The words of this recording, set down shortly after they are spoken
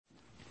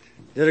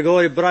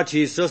Дорогой братья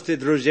и сестры,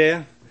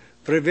 друзья,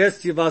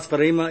 приветствую вас во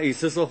имя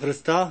Иисуса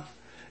Христа.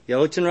 Я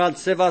очень рад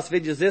все вас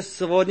видеть здесь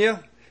сегодня.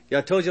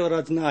 Я тоже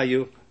рад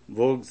знаю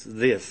Бог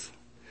здесь.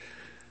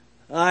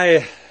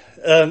 I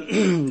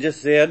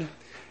just said,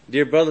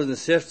 dear brothers and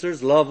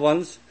sisters, loved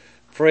ones,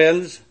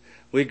 friends,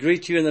 we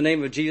greet you in the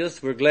name of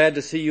Jesus. We're glad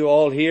to see you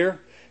all here.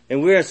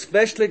 And we're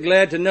especially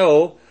glad to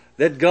know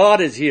that God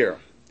is here.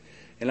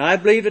 And I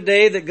believe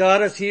today that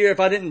God is here. If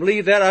I didn't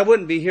believe that, I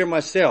wouldn't be here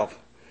myself.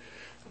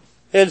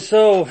 And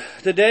so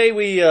today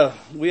we are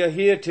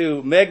here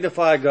to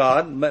magnify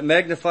God,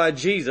 magnify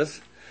Jesus.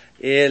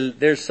 And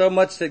there's so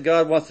much that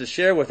God wants to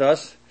share with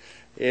us,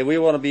 and we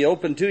want to be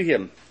open to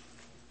Him.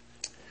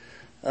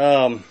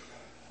 I'm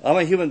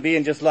a human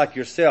being just like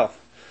yourself.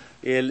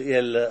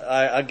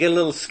 I get a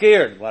little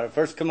scared when I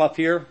first come up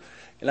here,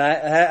 and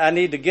I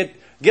need to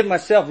get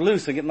myself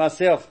loose and get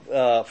myself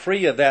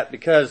free of that,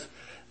 because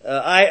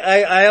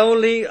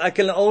I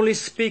can only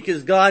speak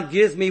as God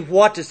gives me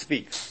what to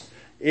speak.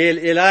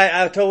 And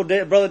I told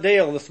Brother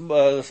Dale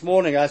this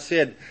morning, I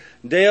said,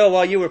 Dale,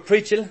 while you were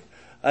preaching,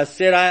 I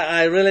said,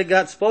 I really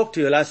got spoke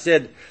to. And I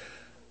said,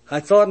 I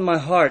thought in my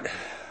heart,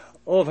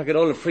 oh, if I could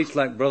only preach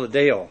like Brother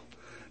Dale.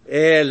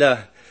 And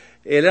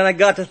then I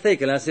got to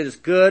thinking, I said, it's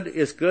good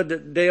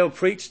that Dale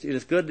preached.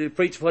 It's good to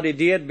preach what he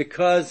did,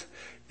 because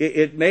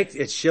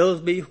it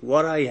shows me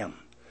what I am.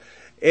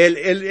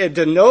 And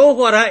to know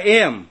what I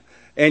am,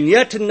 and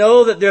yet to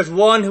know that there's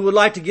one who would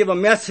like to give a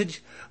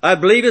message, I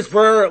believe is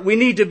where we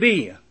need to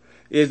be,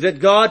 is that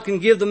God can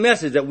give the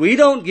message, that we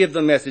don't give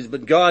the message,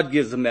 but God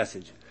gives the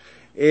message.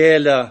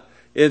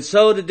 And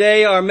so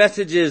today our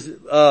message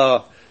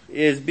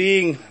is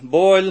being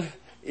boiled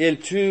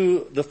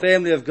into the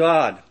family of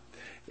God,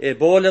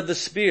 boiled of the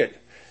Spirit.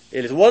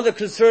 It is one of the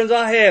concerns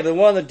I have, and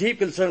one of the deep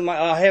concerns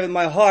I have in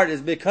my heart is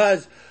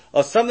because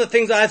of some of the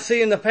things I've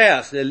seen in the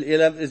past.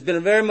 It's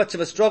been very much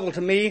of a struggle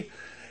to me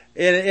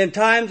in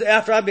times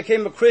after I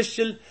became a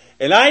Christian.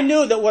 And I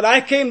knew that when I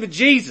came to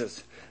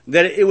Jesus,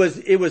 that it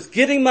was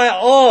giving my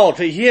all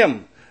to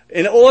Him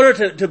in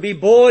order to be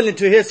born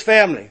into His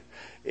family.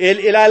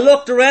 And I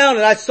looked around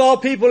and I saw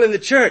people in the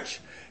church.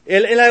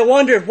 And I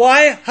wondered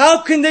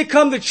how can they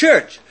come to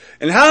church?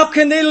 And how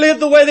can they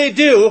live the way they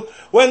do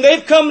when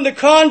they've come into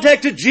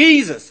contact with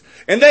Jesus?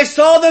 And they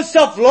saw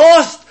themselves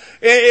lost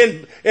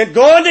and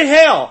going to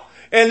hell.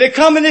 And they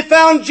come and they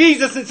found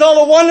Jesus and saw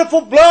the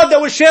wonderful blood that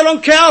was shed on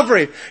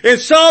Calvary and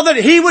saw that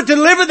He would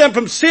deliver them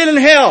from sin and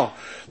hell.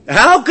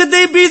 How could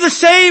they be the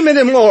same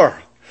anymore?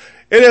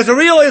 It is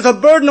a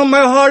burden on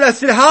my heart. I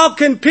said, how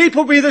can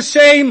people be the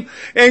same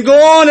and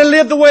go on and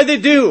live the way they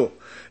do?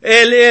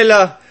 And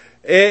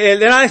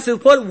then I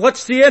said,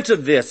 what's the answer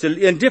to this?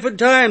 In different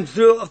times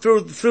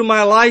through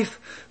my life,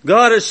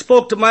 God has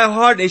spoke to my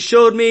heart and He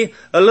showed me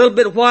a little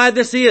bit why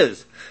this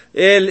is.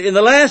 In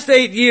the last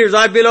 8 years,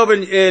 I've been over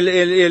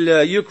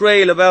in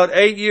Ukraine, about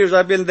 8 years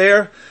I've been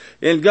there,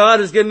 and God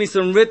has given me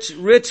some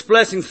rich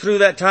blessings through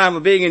that time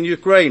of being in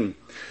Ukraine.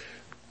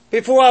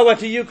 Before I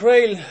went to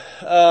Ukraine,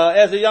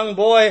 as a young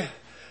boy,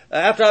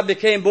 after I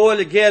became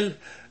born again,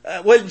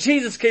 when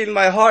Jesus came to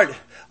my heart,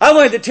 I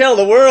wanted to tell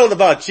the world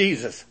about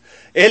Jesus.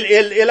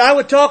 And I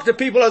would talk to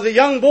people as a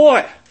young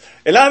boy.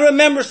 And I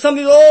remember some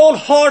of the old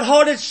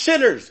hard-hearted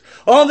sinners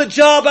on the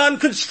job out in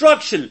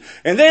construction.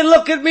 And they'd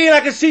look at me and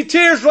I could see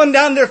tears run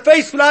down their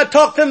face when I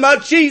talked to them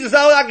about Jesus.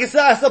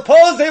 I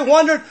suppose they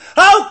wondered,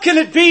 how can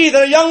it be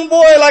that a young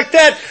boy like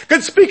that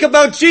could speak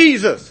about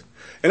Jesus?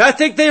 And I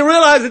think they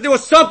realized that there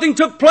was something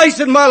took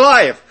place in my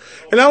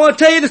life. And I want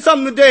to tell you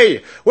something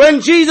today. When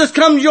Jesus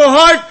comes to your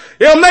heart,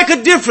 it'll make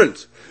a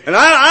difference. And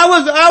I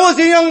was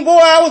a young boy.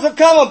 I was a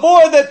kind of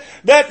boy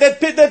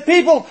that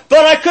people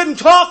thought I couldn't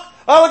talk.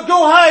 I would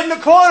go hide in the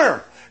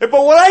corner.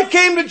 But when I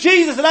came to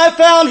Jesus and I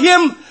found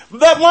Him,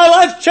 that my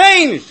life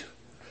changed.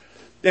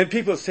 Then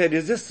people said,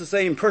 is this the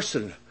same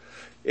person?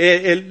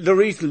 And the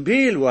reason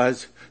being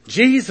was,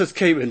 Jesus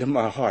came into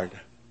my heart.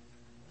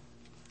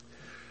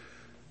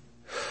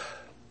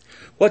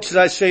 What should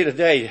I say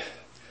today?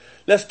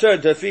 Let's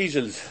turn to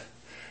Ephesians,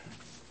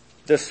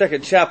 the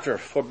 2nd chapter,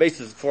 for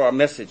basis for our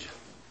message.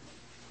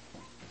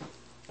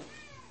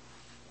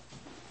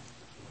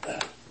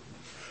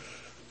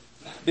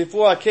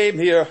 Before I came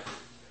here,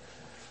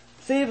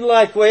 it seemed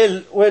like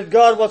when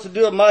God wants to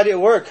do a mighty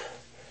work,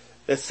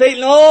 that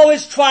Satan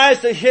always tries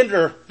to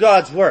hinder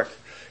God's work.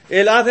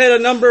 And I've had a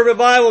number of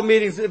revival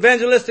meetings,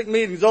 evangelistic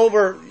meetings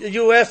over the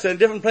U.S. and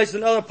different places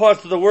in other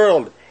parts of the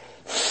world.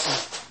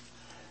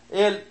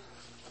 And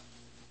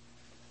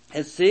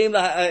it seemed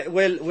like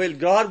when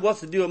God wants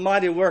to do a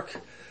mighty work,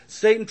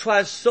 Satan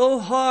tries so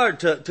hard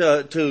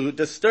to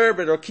disturb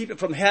it or keep it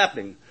from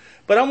happening.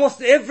 But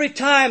almost every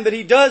time that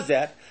he does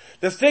that,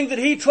 the thing that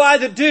he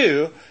tried to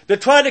do to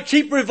try to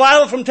keep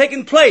revival from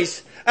taking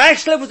place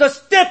actually was a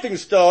stepping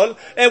stone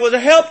and was a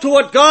help to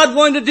what God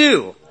wanted to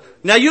do.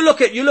 Now you look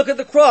at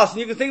the cross and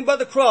you can think about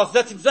the cross.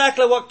 That's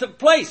exactly what took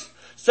place.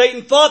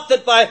 Satan thought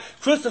that by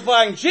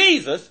crucifying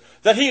Jesus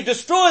that he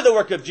destroyed the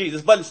work of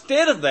Jesus. But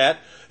instead of that,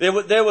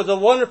 there was a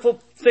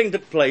wonderful thing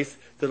took place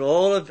that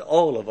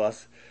all of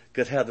us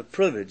could have the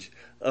privilege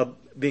of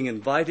being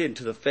invited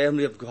into the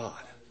family of God.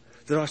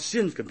 That our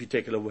sins can be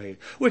taken away.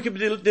 We can be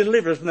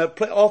delivered from that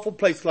awful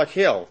place like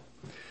hell.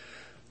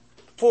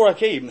 Before I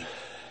came,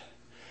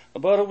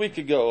 about a week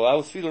ago, I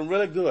was feeling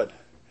really good.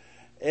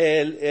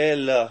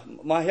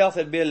 My health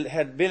had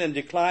been in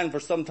decline for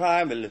some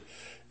time, and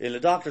the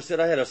doctor said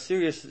I had a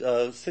serious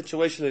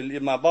situation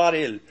in my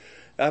body, and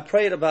I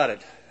prayed about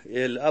it.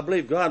 I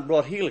believe God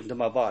brought healing to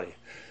my body.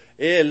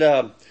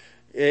 I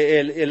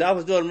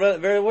was doing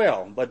very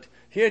well, but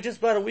here just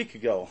about a week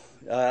ago,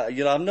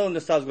 I've known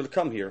this I was going to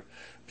come here.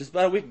 Just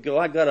about a week ago,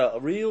 I got a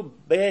real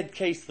bad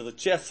case of the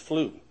chest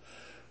flu.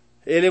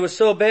 And it was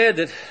so bad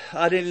that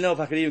I didn't know if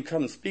I could even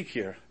come and speak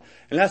here.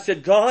 And I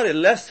said, God,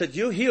 unless that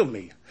you heal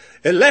me,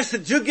 unless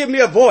that you give me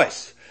a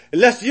voice,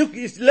 unless you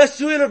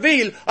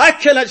intervene, I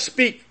cannot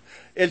speak.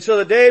 And so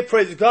today,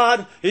 praise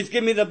God, He's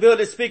given me the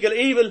ability to speak. And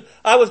even,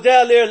 I was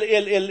down there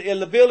in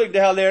the building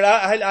down there,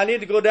 and I need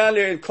to go down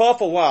there and cough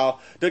a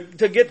while to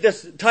get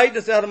this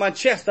tightness out of my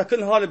chest. I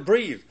couldn't hardly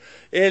breathe.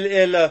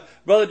 And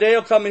Brother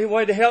Dale come and he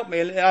wanted to help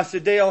me. And I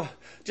said, Dale,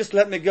 just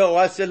let me go.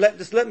 I said,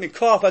 just let me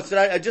cough. I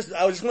said, I just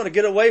want to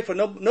get away from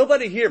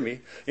nobody hear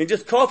me, and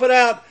just cough it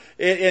out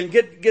and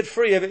get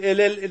free of it.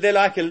 And then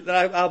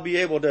I'll be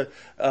able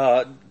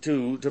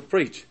to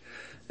preach.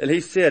 And he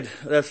said,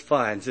 that's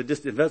fine. So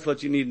if that's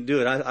what you need to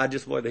do, and I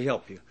just wanted to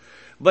help you.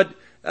 But,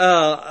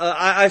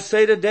 I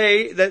say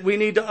today that we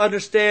need to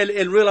understand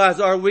and realize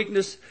our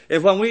weakness.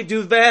 And when we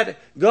do that,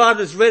 God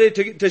is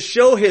ready to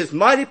show His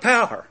mighty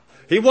power.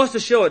 He wants to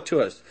show it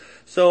to us.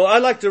 So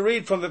I'd like to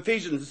read from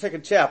Ephesians, the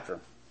 2nd chapter.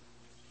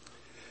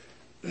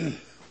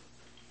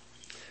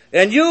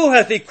 And you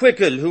hath He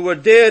quickened who were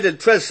dead in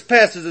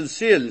trespasses and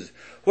sins,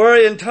 where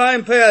in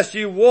time past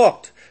you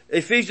walked.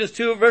 Ephesians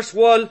 2 verse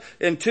 1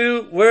 and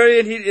 2,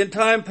 wherein in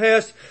time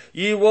past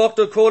ye walked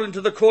according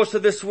to the course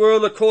of this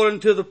world, according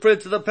to the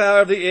prince of the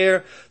power of the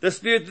air, the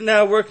spirit that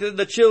now worketh in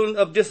the children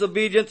of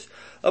disobedience,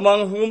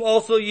 among whom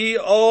also ye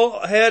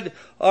all had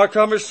our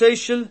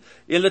conversation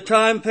in the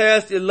time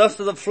past in lust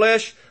of the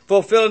flesh,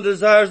 fulfilling the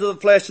desires of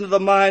the flesh and of the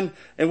mind,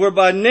 and were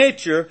by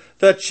nature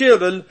the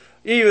children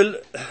even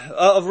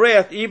of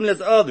wrath, even as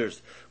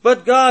others.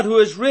 But God, who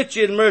is rich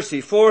in mercy,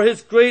 for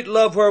His great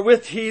love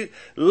wherewith He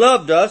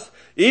loved us,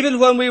 even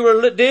when we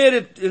were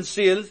dead in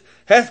sins,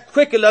 hath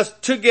quickened us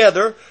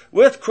together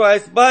with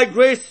Christ. By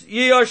grace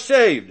ye are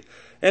saved,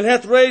 and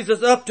hath raised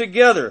us up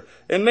together,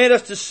 and made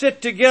us to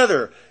sit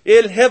together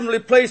in heavenly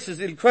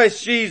places in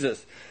Christ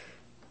Jesus,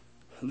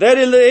 that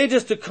in the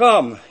ages to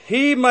come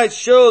He might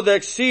show the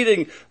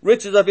exceeding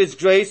riches of His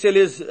grace and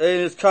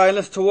His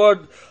kindness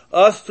toward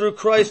us through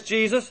Christ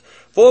Jesus.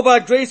 For by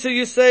grace are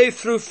you saved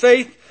through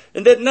faith,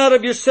 and that not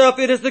of yourself,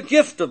 it is the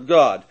gift of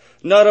God,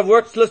 not of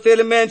works, lest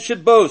any man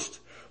should boast.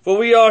 For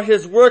we are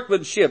His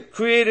workmanship,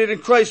 created in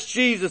Christ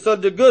Jesus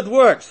unto good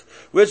works,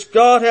 which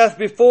God hath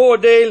before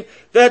ordained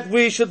that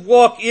we should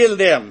walk in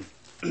them.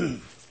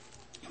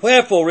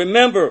 Wherefore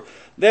remember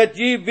that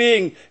ye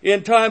being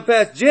in time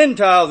past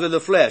Gentiles in the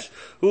flesh,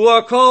 who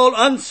are called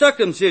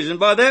uncircumcision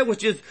by that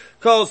which is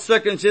called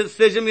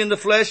circumcision in the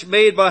flesh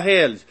made by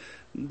hands,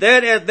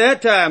 that at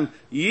that time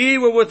ye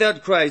were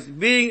without Christ,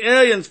 being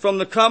aliens from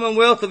the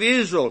commonwealth of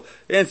Israel,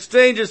 and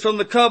strangers from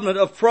the covenant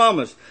of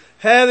promise,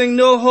 having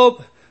no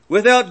hope,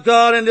 without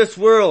God in this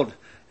world.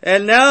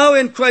 And now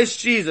in Christ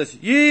Jesus,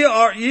 ye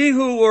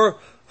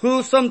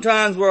who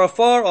sometimes were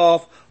afar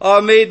off,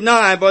 are made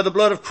nigh by the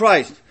blood of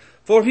Christ.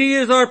 For He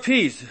is our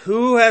peace,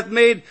 who hath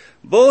made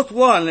both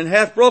one, and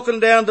hath broken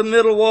down the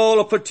middle wall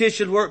of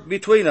partition work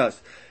between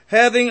us,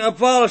 having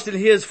abolished in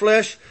His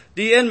flesh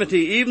the enmity,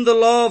 even the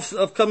law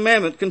of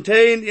commandment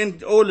contained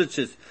in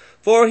ordinances,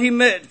 for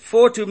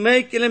to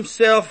make in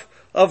Himself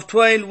of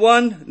twain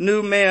one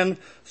new man,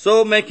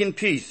 so making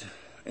peace,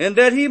 and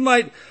that He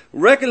might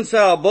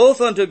reconcile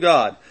both unto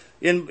God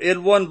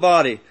in one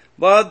body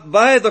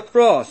by the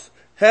cross,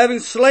 having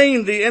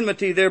slain the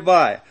enmity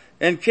thereby,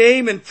 and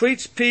came and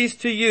preached peace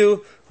to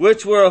you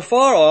which were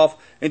afar off,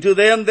 and to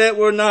them that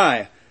were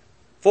nigh.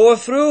 For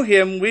through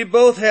Him we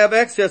both have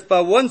access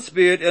by one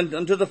Spirit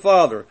unto the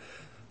Father.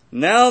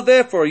 Now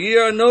therefore ye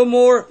are no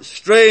more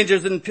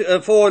strangers and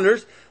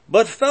foreigners,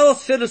 but fellow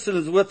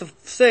citizens with the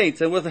saints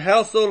and with the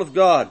household of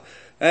God,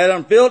 and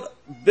are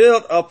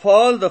built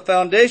upon the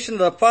foundation of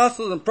the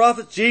apostles and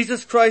prophets,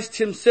 Jesus Christ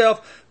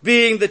Himself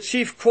being the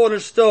chief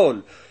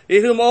cornerstone,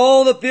 in whom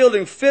all the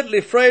building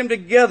fitly framed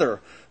together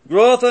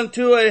groweth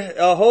unto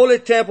a holy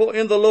temple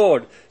in the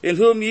Lord, in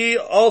whom ye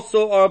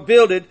also are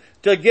builded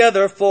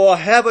together for a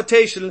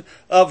habitation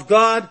of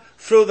God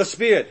through the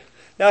Spirit.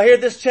 Now here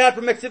this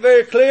chapter makes it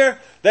very clear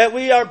that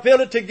we are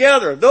built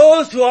together.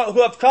 Those who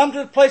have come to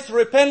the place of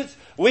repentance,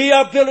 we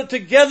are built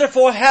together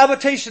for a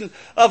habitation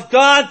of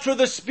God through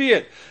the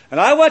Spirit. And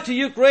I went to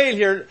Ukraine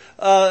here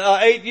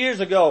 8 years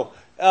ago.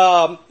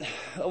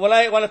 When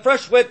I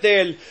first went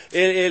there,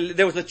 and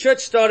there was a church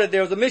started,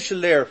 there was a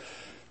mission there,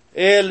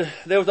 and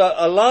there was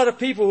a lot of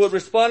people who had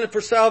responded for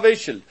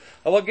salvation.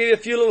 I want to give you a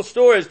few little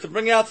stories to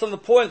bring out some of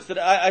the points that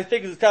I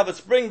think is kind of a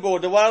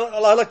springboard to what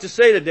I'd like to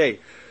say today.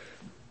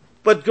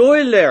 But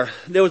going there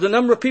was a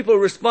number of people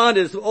who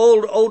responded, some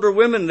older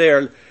women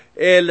there.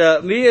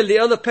 And me and the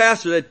other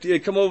pastor that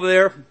had come over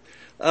there,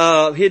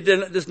 he had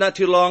done this not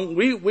too long.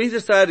 We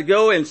decided to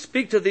go and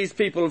speak to these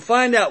people and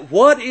find out,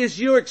 what is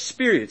your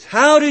experience?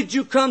 How did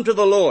you come to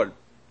the Lord?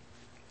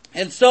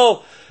 And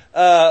so,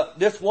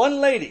 this one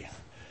lady,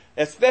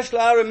 especially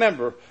I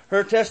remember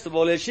her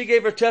testimony, and she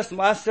gave her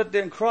testimony. I sat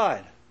there and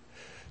cried.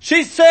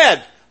 She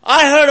said,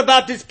 I heard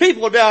about these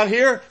people down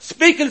here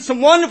speaking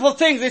some wonderful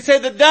things. They say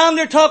that down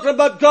there talking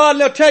about God, and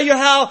they'll tell you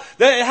how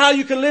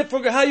you can live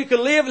and how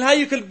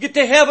you can get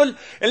to heaven,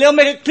 and they'll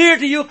make it clear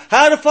to you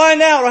how to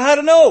find out or how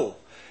to know.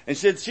 And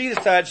she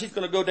decided she's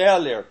going to go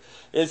down there.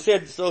 And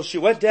said, so she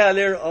went down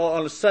there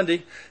on a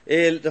Sunday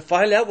to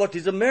find out what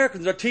these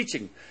Americans are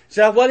teaching.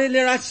 So I went in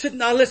there and I sit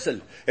and I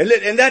listened. And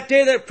that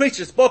day that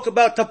preacher spoke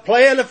about the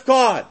plan of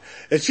God.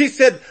 And she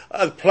said,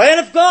 the plan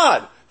of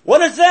God.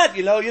 What is that?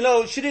 You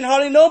know, she didn't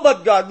hardly know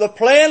about God, the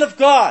plan of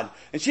God.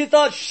 And she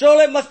thought,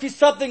 surely it must be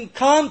something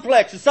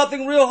complex and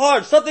something real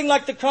hard, something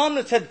like the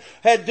communists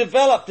had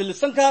developed, and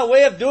some kind of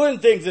way of doing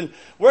things and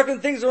working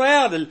things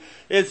around.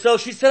 And so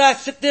she said, I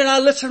sit there and I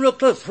listen real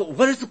close.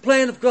 What is the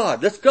plan of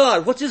God? That's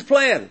God. What's His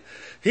plan?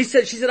 She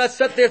said, I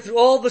sat there through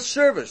all the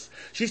service.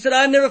 She said,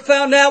 I never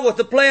found out what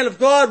the plan of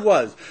God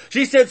was.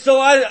 She said, so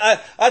I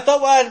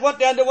thought, well, I went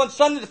down there one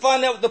Sunday to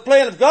find out what the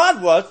plan of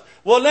God was.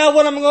 Well, now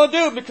what am I going to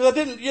do? Because I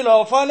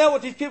didn't, find out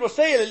what these people are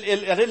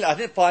saying. I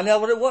didn't find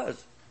out what it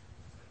was.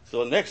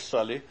 So next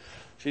Sunday,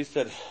 she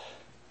said,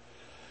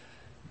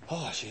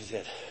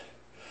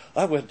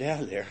 I went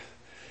down there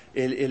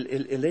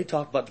and they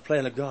talked about the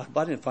plan of God,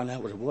 but I didn't find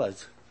out what it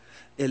was.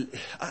 And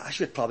I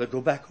should probably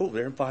go back over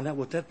there and find out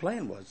what that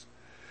plan was.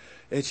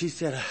 And she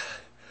said,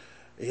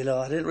 I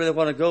didn't really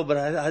want to go,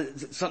 but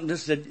something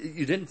just said,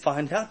 you didn't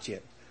find out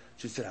yet.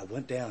 She said, I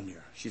went down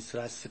there. She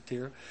said, I sit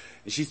there.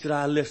 And she said,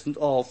 I listened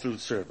all through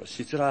service.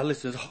 She said, I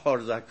listened as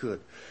hard as I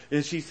could.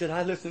 And she said,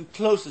 I listened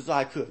close as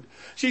I could.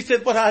 She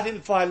said, but I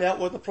didn't find out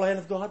what the plan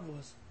of God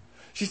was.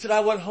 She said, I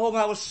went home.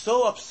 I was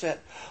so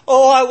upset.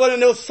 Oh, I wanted to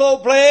know so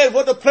bad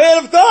what the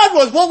plan of God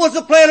was. What was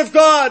the plan of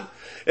God?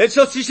 And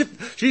so she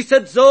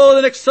said, so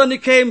the next Sunday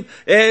came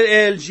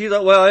and she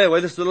thought, well, anyway,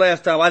 this is the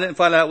last time. I didn't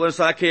find out what,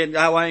 so I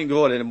ain't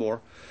going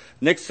anymore.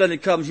 Next Sunday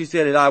comes, she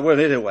said, and I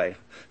went anyway.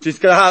 She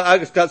said, I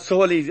just got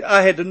so uneasy.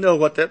 I had to know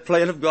what that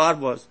plan of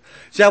God was.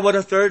 She said, I went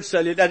a third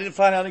Sunday. I didn't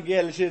find out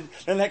again. And she said,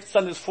 the next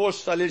Sunday's fourth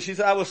Sunday. She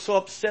said, I was so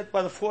upset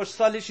by the fourth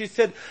Sunday. She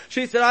said,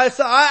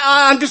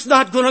 I'm just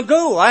not going to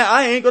go.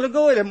 I ain't going to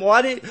go anymore.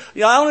 I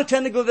only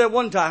tend to go there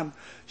one time.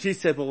 She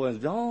said, but when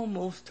it's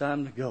almost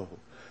time to go,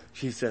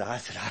 she said, I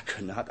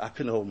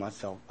couldn't hold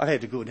myself. I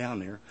had to go down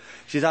there.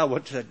 She said, I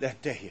went to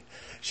that day.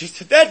 She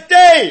said, that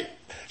day!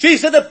 She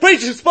said, the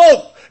preacher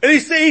spoke, and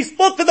he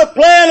spoke of the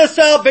plan of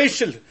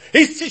salvation.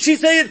 She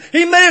said,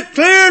 he made it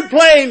clear and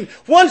plain,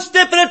 one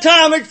step at a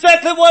time,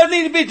 exactly what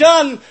needed to be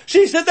done.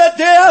 She said, that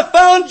day I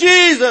found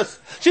Jesus.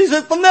 She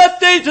said, from that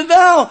day to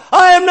now,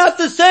 I am not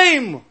the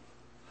same.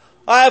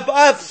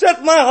 I've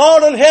set my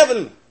heart on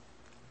heaven.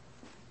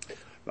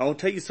 I want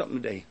to tell you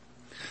something today.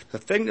 The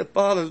thing that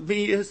bothers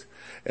me is,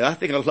 and I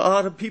think a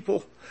lot of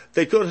people,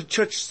 they go to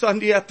church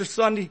Sunday after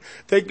Sunday.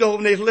 They go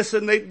and they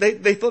listen.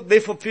 They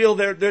fulfill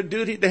their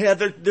duty. They have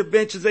their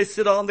benches they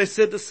sit on. They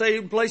sit the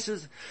same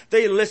places.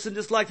 They listen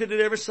just like they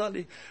did every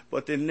Sunday.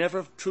 But they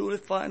never truly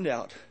find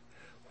out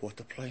what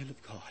the plan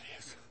of God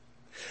is.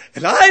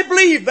 And I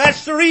believe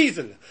that's the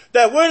reason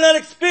that we're not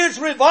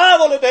experiencing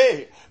revival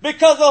today.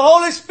 Because the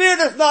Holy Spirit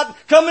is not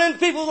coming into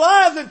people's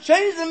lives and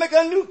changing them, making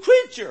a new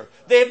creature.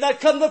 They have not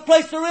come to a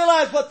place to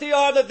realize what they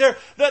are, that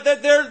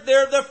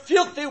they're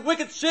filthy,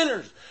 wicked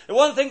sinners. And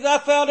one of the things I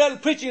found out in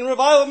preaching in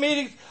revival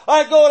meetings,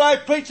 I go and I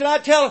preach and I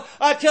tell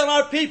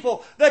our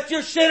people that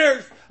you're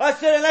sinners. I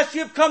said, unless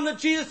you've come to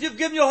Jesus, you've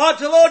given your heart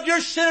to the Lord, you're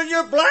a sinner,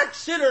 you're a black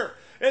sinner.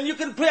 And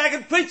I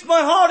can preach my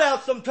heart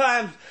out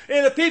sometimes.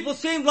 And the people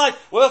seem like,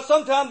 well,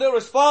 sometimes they'll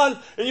respond,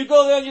 and you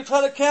go there and you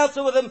try to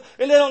counsel with them,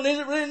 and they don't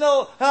really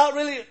know how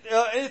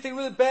anything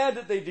really bad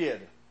that they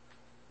did.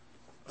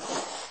 They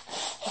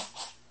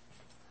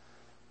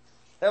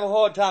have a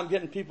hard time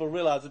getting people to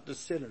realize that they're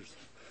sinners.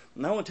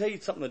 And I want to tell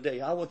you something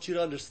today. I want you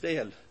to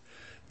understand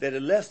that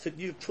unless that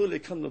you've truly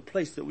come to a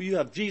place that you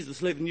have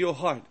Jesus living in your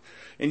heart,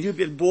 and you've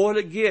been born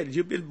again,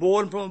 you've been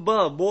born from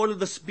above, born of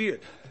the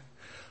Spirit.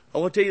 I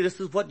want to tell you, this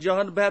is what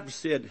John the Baptist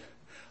said.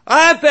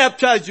 I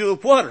baptize you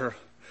with water,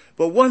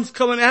 but one's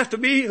coming after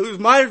me who's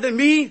mightier than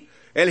me,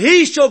 and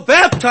he shall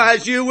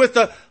baptize you with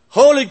the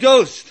Holy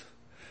Ghost.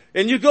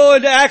 And you go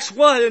into Acts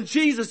 1, and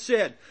Jesus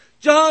said,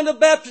 John the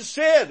Baptist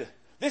said,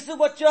 this is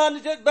what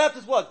John the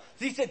Baptist was.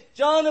 He said,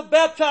 John the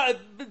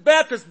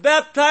Baptist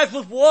baptized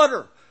with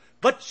water,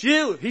 but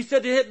you, he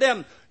said to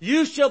them,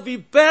 you shall be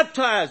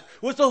baptized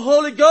with the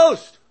Holy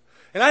Ghost.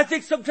 And I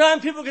think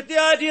sometimes people get the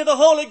idea the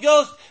Holy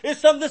Ghost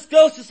is this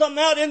ghost is something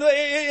out in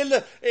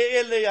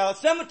the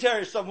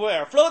cemetery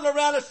somewhere, floating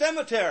around a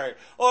cemetery,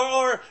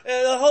 or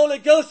the Holy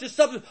Ghost is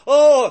something.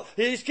 Oh,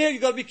 he's king.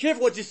 You got to be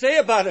careful what you say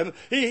about him.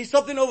 He's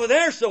something over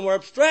there somewhere,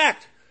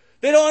 abstract.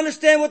 They don't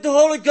understand what the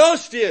Holy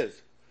Ghost is.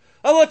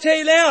 I want to tell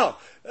you now,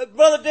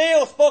 Brother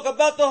Dale spoke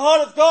about the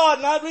heart of God,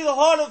 and I believe the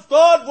heart of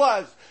God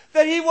was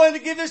that He wanted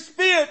to give His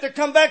Spirit to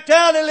come back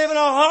down and live in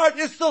our heart.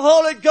 It's the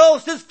Holy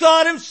Ghost. It's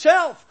God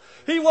Himself.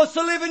 He wants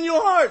to live in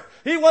your heart.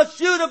 He wants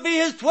you to be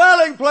His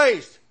dwelling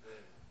place.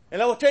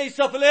 And I will tell you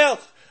something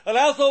else. And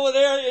I was over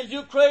there in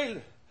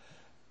Ukraine.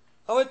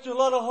 I went through a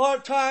lot of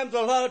hard times,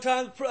 a lot of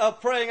times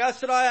praying. I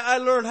said, I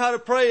learned how to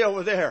pray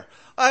over there.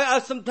 I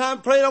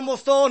sometimes prayed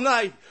almost all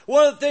night.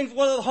 One of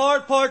the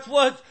hard parts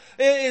was,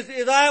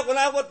 when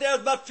I went there, I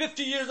was about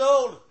 50 years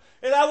old.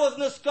 And I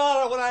wasn't a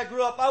scholar when I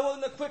grew up. I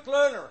wasn't a quick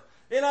learner.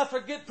 And I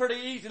forget pretty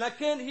easy, and I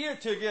can't hear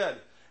too good.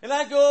 And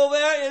I go over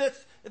there, and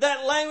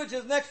that language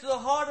is next to the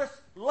hardest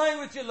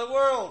language in the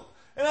world.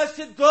 And I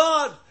said,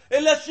 God,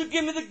 unless you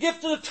give me the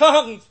gift of the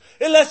tongues,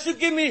 unless you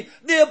give me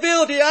the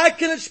ability, I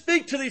cannot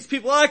speak to these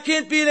people. I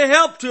can't be any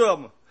help to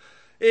them.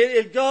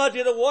 And God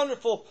did a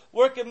wonderful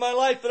work in my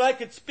life that I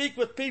could speak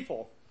with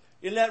people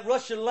in that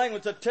Russian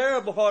language, a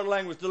terrible hard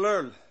language to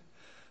learn.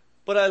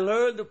 But I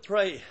learned to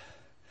pray.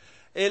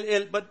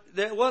 But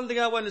the one thing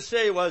I wanted to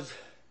say was,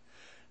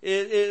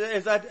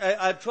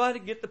 I tried to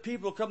get the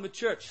people to come to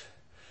church.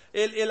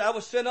 I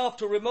was sent off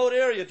to a remote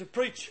area to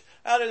preach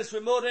out in this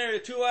remote area,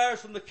 2 hours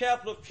from the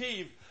capital of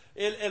Kyiv.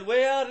 And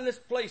way out in this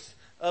place,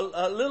 a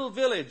little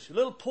village, a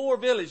little poor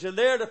village, and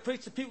there to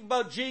preach to people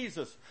about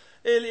Jesus.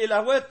 And I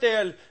went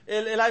there,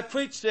 and I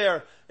preached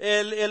there.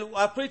 And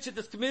I preached at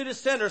this community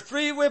center.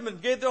 3 women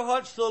gave their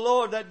hearts to the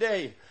Lord that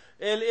day.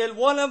 And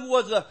one of them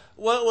was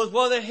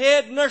one of the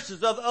head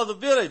nurses of the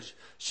village.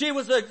 She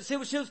was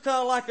kind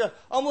of like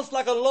almost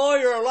like a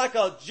lawyer or like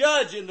a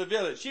judge in the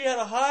village. She had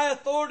a high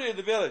authority in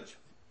the village.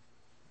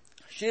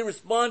 She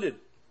responded.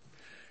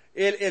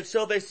 And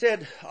so they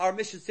said, our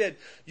mission said,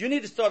 you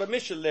need to start a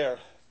mission there.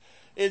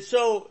 And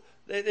so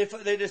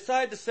they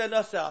decided to send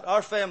us out,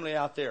 our family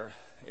out there.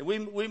 And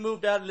we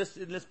moved out in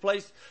this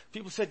place.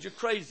 People said, you're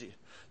crazy.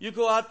 You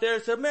go out there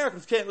and say,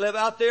 Americans can't live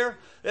out there.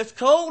 It's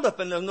cold up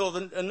in the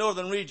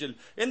northern region.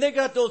 And they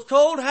got those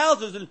cold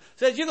houses and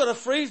said, you're going to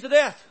freeze to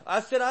death. I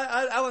said,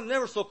 I was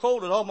never so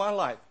cold in all my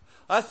life.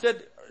 I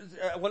said,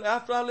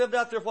 after I lived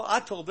out there, I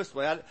told this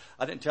way.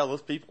 I didn't tell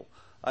those people.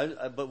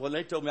 But when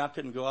they told me I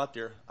couldn't go out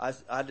there,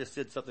 I just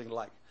said something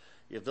like,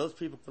 if those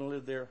people can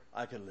live there,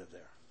 I can live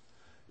there.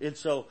 And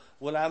so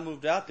when I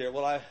moved out there,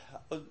 I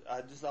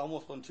just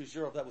almost wasn't too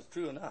sure if that was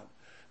true or not.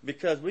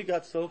 Because we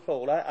got so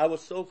cold. I was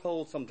so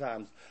cold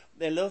sometimes.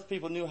 And those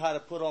people knew how to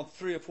put on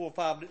 3 or 4 or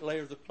 5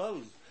 layers of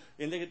clothes.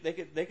 And they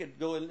could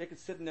go and they could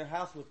sit in their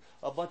house with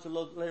a bunch of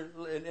layers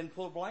and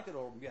pull a blanket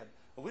over them again.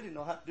 But we didn't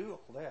know how to do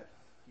all that.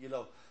 You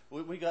know,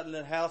 we got in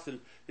that house and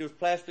there was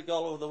plastic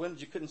all over the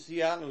windows. You couldn't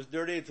see out and it was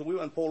dirty. And so we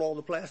went and pulled all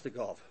the plastic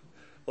off.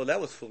 Well, that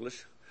was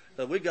foolish.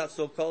 We got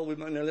so cold we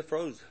nearly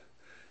froze.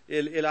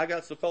 And I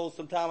got so cold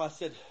sometime I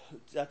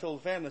told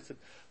the family, I said,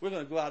 we're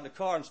going to go out in the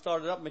car and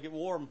start it up and make it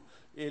warm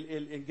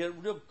and get it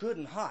real good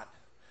and hot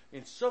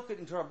and soak it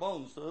into our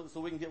bones so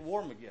we can get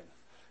warm again.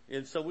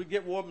 And so we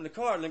get warm in the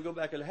car and then go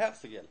back in the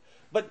house again.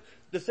 But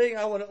the thing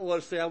I want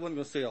to say, I wasn't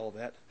going to say all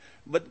that.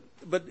 But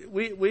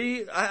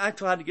I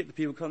tried to get the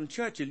people to come to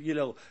church. And, you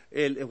know,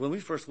 and when we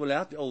first went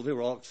out, they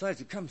were all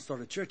excited. Come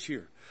start a church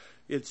here.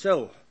 And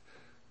so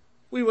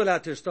we went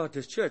out there to start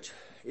this church.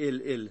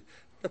 The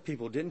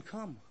people didn't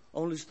come.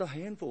 Only just a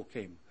handful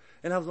came.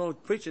 And I was only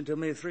preaching to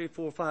maybe 3,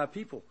 4, 5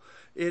 people.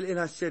 And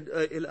I said,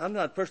 I'm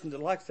not a person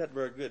that likes that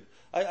very good.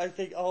 I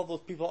think all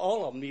those people,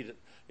 all of them need it.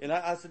 And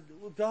I said,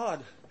 well,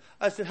 God,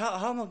 I said, how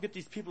am I going to get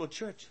these people to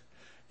church?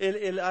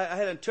 And I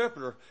had an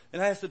interpreter,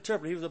 and I asked the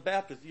interpreter, he was a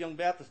Baptist, a young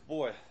Baptist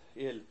boy.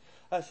 And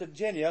I said,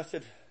 Jenny,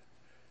 that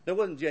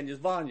wasn't Jenny, it was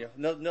Vanya,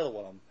 another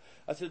one of them.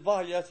 I said,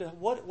 Vanya,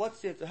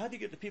 what's it? How do you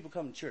get the people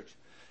coming to church?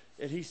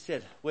 And he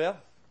said, well,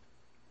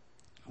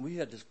 we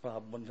had this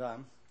problem one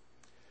time.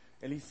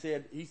 And he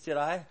said, we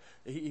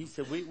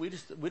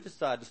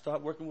decided to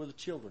start working with the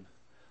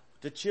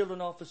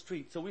children off the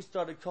street. So we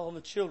started calling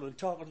the children,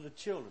 talking to the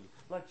children,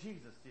 like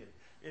Jesus did.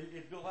 And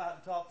go out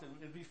and talk to them,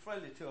 and be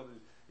friendly to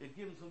them, and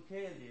give them some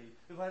candy, and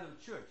invite them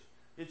to church.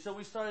 And so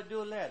we started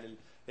doing that.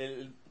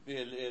 And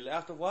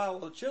after a while,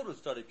 the children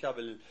started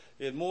coming,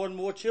 and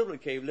more children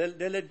came. Then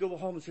they'd go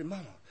home and say,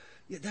 Mama,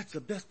 yeah, that's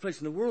the best place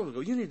in the world to go.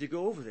 You need to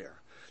go over there.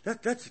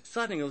 That's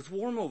exciting. It's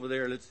warm over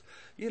there. And it's,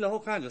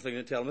 all kinds of things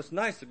to tell them. It's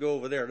nice to go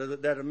over there to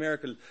that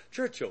American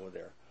church over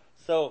there.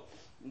 So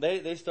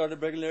they started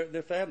bringing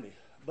their family.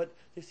 But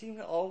they seemed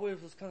to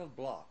always was kind of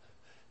blocked.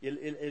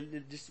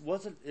 It just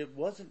wasn't,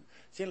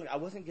 seemed like I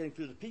wasn't getting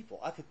through the people.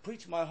 I could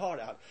preach my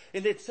heart out.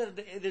 And they'd sit on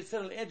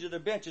the edge of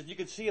their benches. You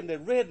could see them, they're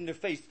red in their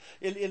face.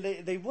 And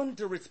they wanted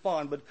to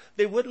respond, but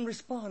they wouldn't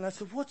respond. I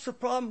said, what's the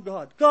problem,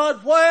 God?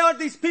 God, why aren't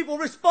these people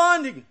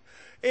responding?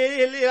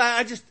 And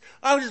I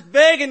was just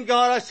begging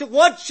God. I said,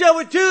 what shall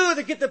we do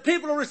to get the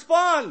people to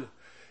respond?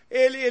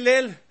 And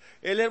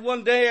then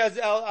one day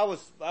I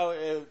was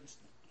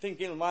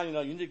thinking in mind,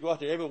 you need to go out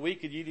there every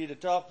week and you need to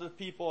talk to the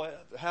people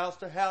house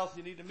to house.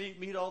 You need to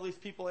meet all these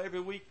people every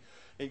week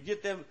and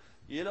get them,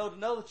 to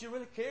know that you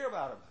really care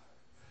about them.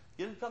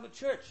 Get them to come to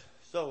church.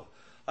 So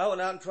I went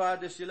out and tried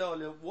this,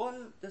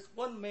 this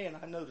one man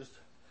I noticed.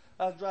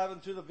 I was driving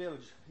through the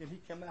village, and he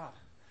came out,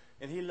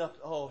 and he looked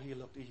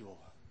evil.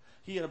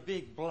 He had a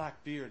big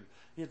black beard.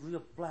 He had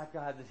real black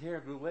eyes. His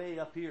hair grew way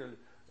up here,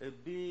 a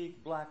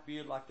big black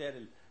beard like that,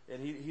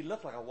 and he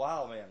looked like a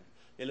wild man.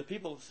 And the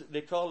people,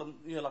 they called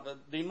him, like a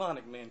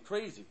demonic man,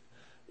 crazy.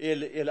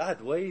 And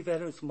I'd wave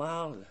at him and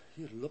smile, and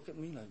he'd look at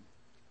me like,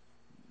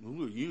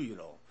 who are you,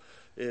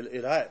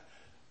 And I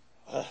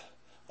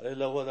didn't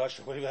know whether I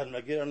should wave at him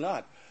again or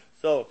not.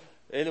 So,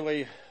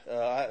 anyway,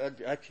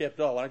 I kept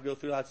off. When I go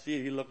through, I'd see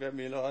it. He'd look at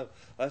me,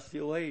 I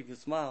still wave and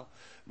smile.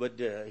 But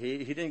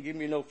he didn't give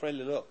me no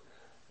friendly look.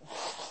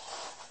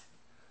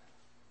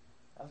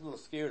 I was a little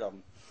scared of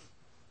him.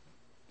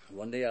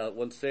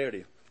 One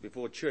Saturday,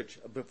 before church,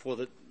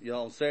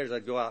 on Saturdays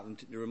I'd go out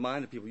and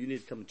remind the people, you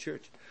need to come to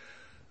church.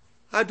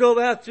 I drove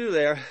out through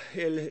there,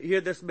 and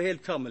hear this man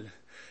coming.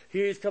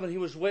 Here he's coming. He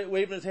was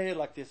waving his hand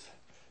like this.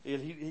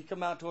 And he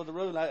come out toward the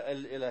road,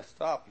 and I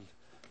stopped.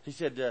 He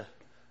said,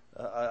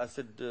 I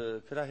said,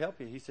 could I help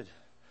you? He said,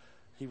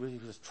 he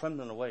was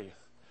trembling away.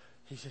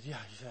 He said, yeah.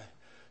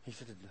 He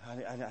said,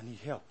 I need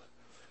help.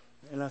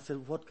 And I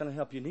said, what kind of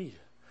help you need?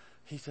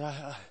 He said,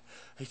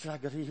 I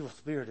got an evil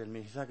spirit in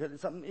me. He said, I got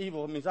something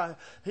evil in me.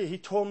 He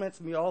torments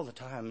me all the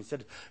time. He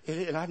said,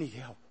 and I need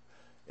help.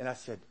 And I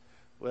said,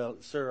 well,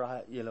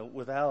 sir,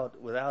 without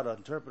an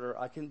interpreter,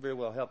 I can't very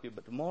well help you.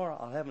 But tomorrow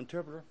I'll have an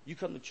interpreter. You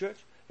come to church,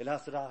 and I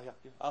said, I'll help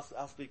you.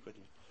 I'll speak with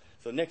you.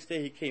 So next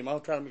day he came. I'll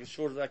try to make it as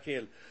short as I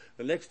can.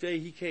 The next day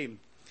he came.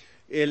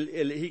 And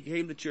he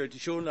came to church.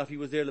 Sure enough, he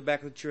was there in the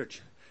back of the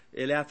church.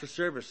 And after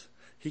service,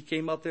 he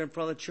came up there in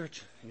front of the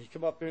church. And he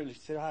came up there and he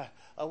said,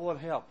 I want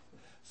help.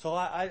 So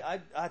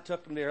I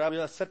took him there.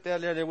 I sat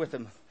down there with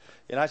him.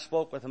 And I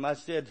spoke with him. I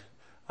said,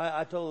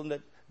 I told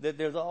him that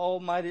there's an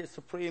almighty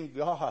supreme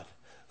God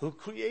who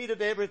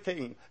created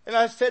everything. And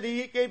I said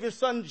he gave his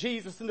son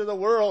Jesus into the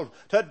world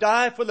to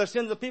die for the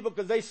sins of people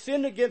because they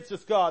sinned against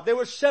this God. They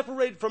were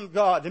separated from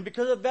God. And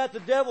because of that, the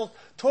devil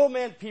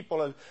torment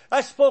people. And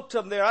I spoke to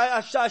him there.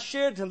 I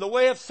shared to him the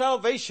way of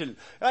salvation.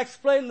 And I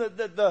explained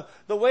the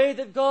way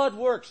that God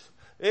works.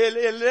 And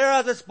there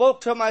as I spoke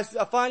to him, I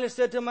finally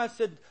said to him, I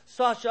said,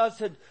 Sasha,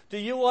 do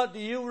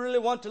you really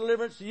want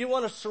deliverance? Do you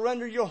want to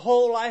surrender your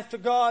whole life to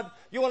God?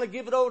 You want to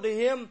give it over to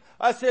Him?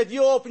 I said,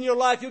 you open your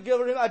life, you give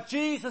it to Him.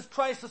 Jesus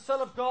Christ, the Son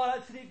of God.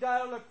 I said, He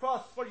died on the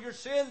cross for your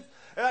sins.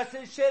 And I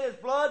said, He shed His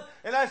blood.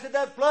 And I said,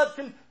 that blood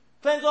can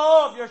cleanse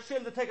all of your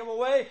sins to take them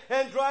away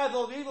and drive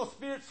those evil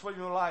spirits from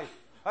your life.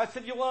 I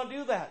said, you want to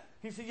do that?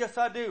 He said, yes,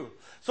 I do.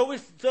 So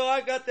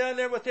I got down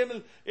there with him,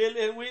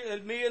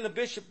 and me and the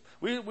bishop,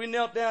 we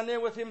knelt down there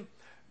with him,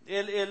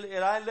 and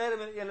I led him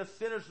in a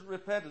sinner's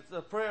repentance,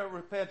 a prayer of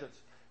repentance.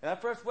 And I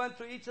first went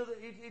through each of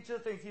the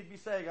things he'd be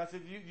saying. I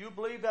said, you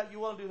believe that? You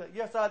want to do that?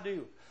 Yes, I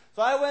do.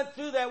 So I went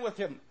through that with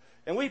him,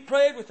 and we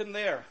prayed with him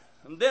there.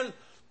 And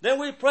then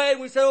we prayed,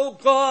 and we said, oh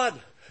God,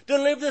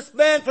 deliver this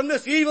man from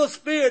this evil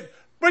spirit.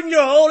 Bring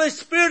your Holy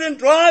Spirit and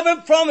drive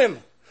him from him,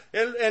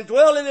 and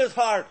dwell in his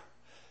heart.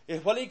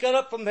 And when he got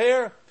up from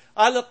there,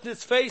 I looked at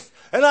his face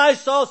and I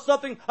saw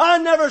something I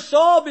never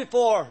saw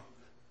before.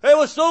 It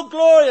was so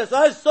glorious.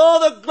 I saw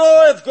the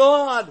glory of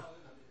God.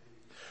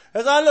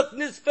 As I looked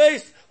in his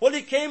face, when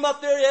he came up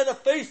there, he had a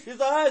face,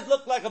 his eyes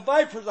looked like a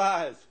viper's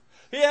eyes.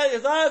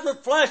 His eyes were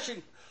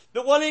flashing.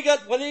 But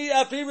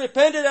after he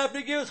repented, after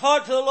he gave his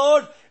heart to the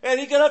Lord, and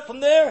he got up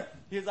from there,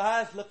 his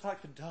eyes looked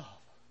like a dove.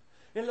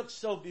 It looked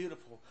so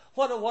beautiful.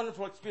 What a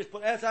wonderful experience.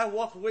 But as I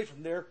walked away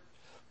from there,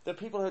 the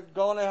people had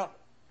gone out.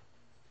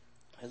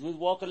 As we was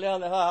walking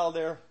down the aisle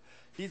there,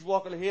 he's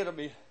walking ahead of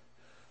me.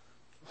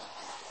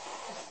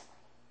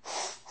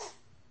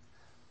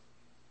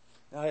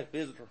 I had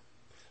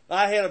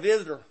a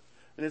visitor.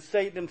 And it's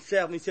Satan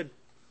himself. And he said,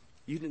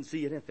 you didn't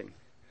see anything.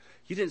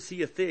 You didn't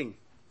see a thing.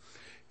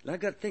 And I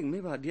got to think,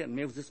 maybe I didn't.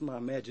 Maybe it was just my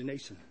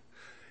imagination.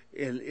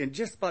 And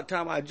just about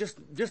time, I just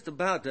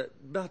about to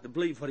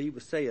believe what he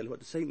was saying, what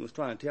the Satan was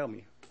trying to tell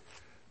me.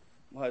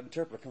 My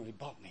interpreter came and he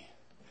bought me.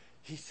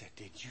 He said,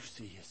 did you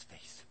see his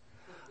face?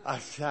 I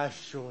said, I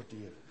sure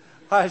did.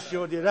 I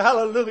sure did.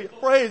 Hallelujah.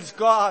 Praise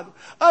God.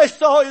 I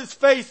saw his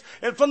face.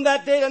 And from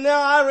that day to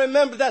now, I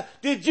remember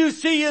that. Did you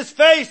see his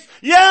face?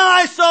 Yeah,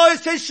 I saw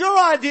his face. Sure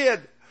I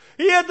did.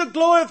 He had the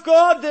glory of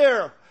God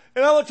there.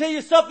 And I will tell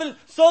you something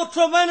so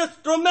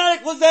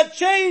dramatic was that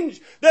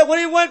change that when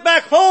he went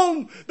back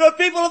home, the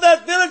people of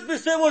that village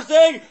were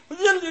saying,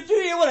 did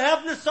you hear what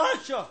happened to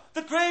Sasha?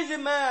 The crazy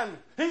man.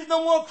 He's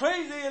no more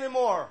crazy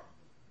anymore.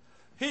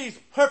 He's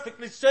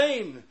perfectly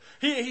sane.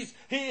 He's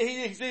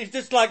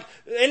just like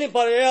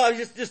anybody else.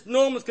 He's just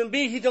normal as can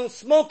be. He don't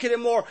smoke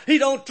anymore. He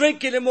don't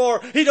drink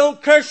anymore. He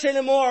don't curse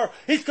anymore.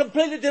 He's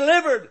completely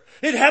delivered.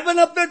 It happened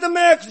up there at the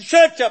American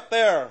church up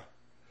there.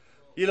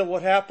 You know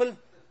what happened?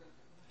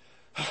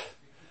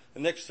 The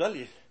next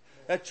Sunday,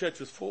 that church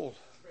was full.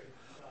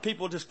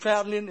 People just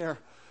traveling in there.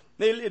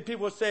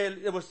 People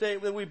would say,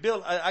 when we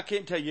built, I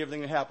can't tell you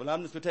everything that happened.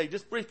 I'm just going to tell you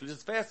just briefly, just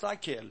as fast as I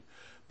can.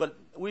 But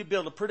we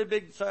built a pretty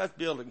big sized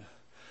building.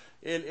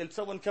 And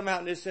someone come out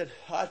and they said,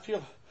 I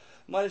feel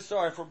mighty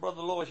sorry for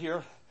Brother Lloyd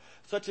here.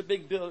 Such a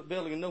big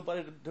building and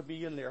nobody to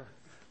be in there.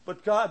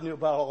 But God knew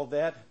about all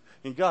that.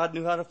 And God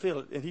knew how to fill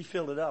it, and He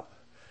filled it up.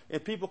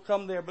 And people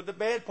come there. But the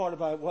bad part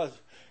about it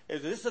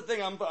is this is the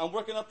thing, I'm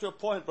working up to a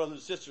point, brothers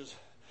and sisters.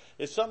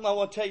 It's something I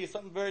want to tell you,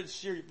 something very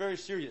serious, very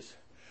serious.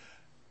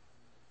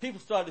 People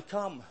started to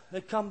come.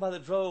 They come by the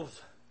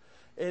droves.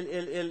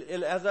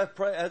 As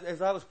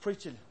I was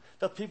preaching,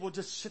 the people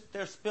just sit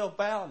there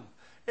spellbound.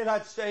 And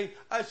I'd say,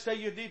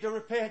 you need to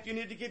repent. You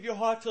need to give your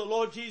heart to the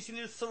Lord Jesus. You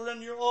need to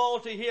surrender your all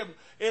to Him.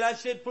 And I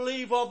said,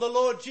 believe on the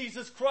Lord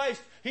Jesus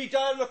Christ. He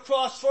died on the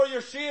cross for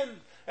your sins.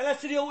 And I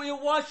said,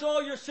 He'll wash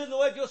all your sins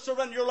away if you'll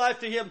surrender your life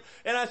to Him.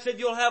 And I said,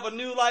 you'll have a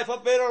new life, a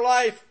better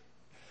life.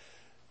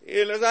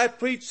 And as I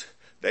preached,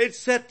 they'd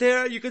sit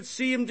there. You could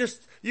see them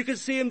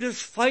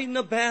just fighting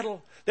a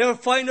battle. They were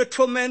fighting a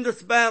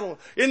tremendous battle.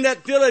 In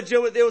that village,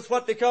 there was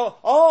what they call,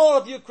 all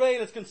of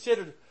Ukraine is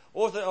considered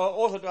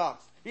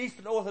Orthodox,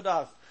 Eastern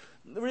Orthodox.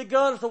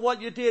 Regardless of what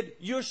you did,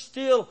 you're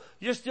still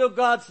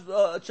God's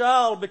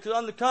child, because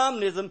under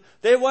communism,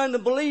 they wanted to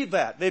believe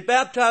that. They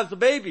baptized the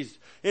babies.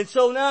 And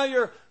so now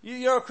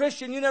you're a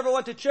Christian, you never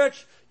went to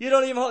church, you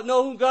don't even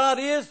know who God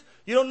is,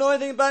 you don't know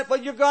anything about it,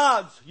 but you're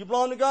God's. You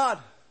belong to God.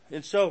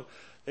 And so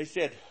they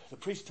said, the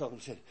priest told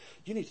them,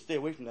 you need to stay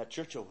away from that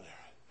church over there.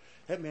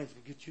 That man's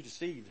going to get you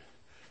deceived.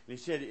 And he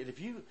said, if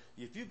you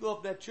go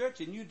up that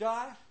church and you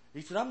die,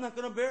 he said, I'm not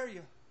going to bury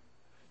you.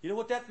 You know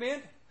what that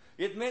meant?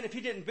 It meant if he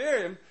didn't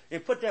bury him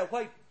and put that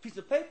white piece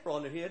of paper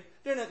on their head,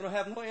 they're not going to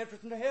have no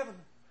entrance into heaven.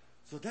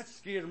 So that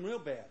scared them real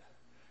bad.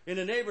 And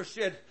the neighbor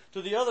said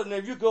to the other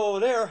neighbor, you go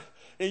over there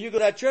and you go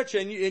to that church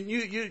and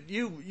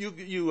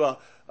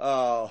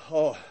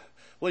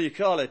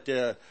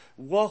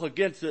walk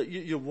against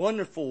your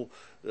wonderful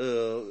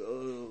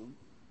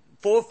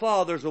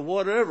forefathers or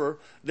whatever,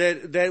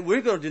 that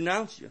we're going to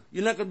denounce you.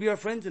 You're not going to be our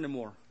friends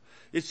anymore.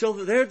 And so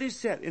there they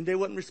sat, and they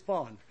wouldn't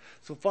respond.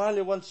 So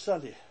finally one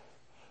Sunday,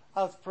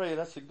 I was praying.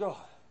 I said, God,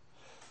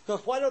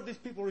 because why don't these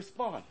people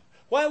respond?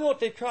 Why won't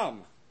they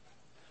come?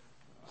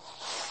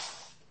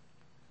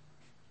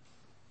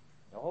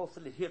 The whole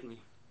city hit me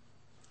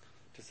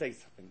to say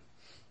something.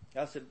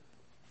 I said,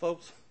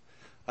 folks,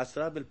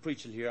 I've been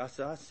preaching here. I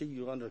said, I see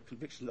you under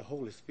conviction of the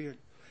Holy Spirit.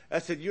 I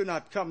said, you're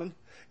not coming.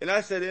 And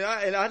I said,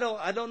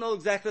 I don't know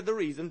exactly the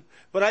reason,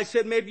 but I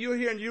said, maybe you're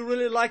here and you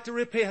really like to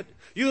repent.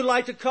 You'd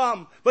like to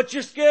come, but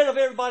you're scared of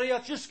everybody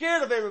else. You're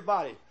scared of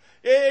everybody.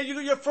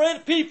 You're afraid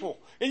of people,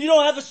 and you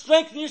don't have the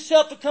strength in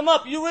yourself to come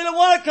up. You really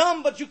want to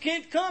come, but you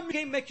can't come. You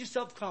can't make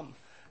yourself come.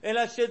 And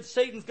I said,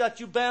 Satan's got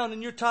you bound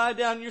and you're tied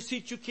down in your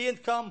seat. You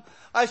can't come.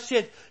 I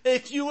said,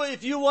 if you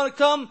want to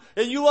come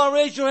and you want to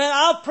raise your hand,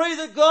 I'll pray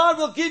that God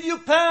will give you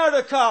power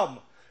to come.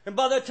 And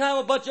by that time,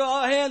 a bunch of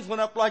our hands went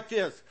up like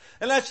this.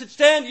 And I said,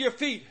 stand to your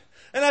feet.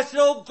 And I said,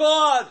 oh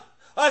God.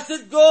 I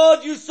said,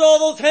 God, you saw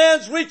those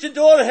hands reaching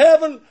toward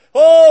heaven.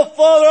 Oh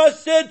Father, I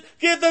said,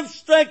 give them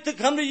strength to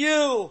come to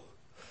you.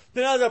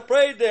 Then as I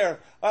prayed there,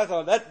 I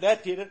thought,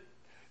 that did it.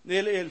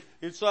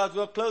 And so I was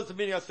going to close the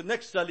meeting. I said,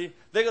 next Sunday,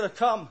 they're going to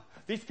come.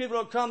 These people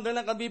don't come. They're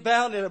not going to be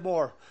bound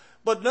anymore.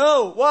 But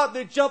no, what?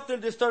 They jumped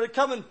in. They started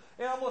coming.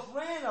 And I almost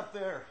ran up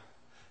there.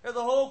 There's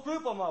a whole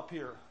group of them up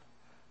here.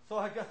 So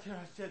I got there.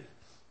 I said,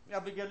 I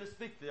began to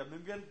speak to them. I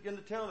began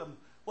to tell them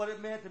what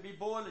it meant to be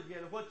born again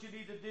and what you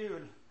need to do.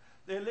 And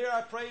then there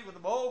I prayed with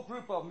them, a whole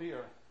group of them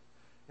here.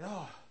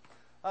 Oh,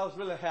 I was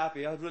really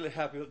happy.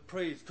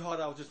 Praise God.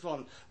 I was just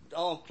on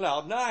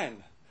cloud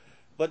nine.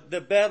 But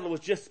the battle was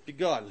just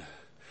begun.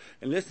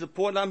 And this is the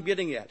point I'm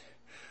getting at.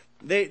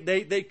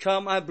 They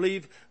come, I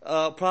believe,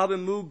 probably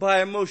moved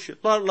by emotion.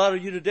 A lot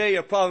of you today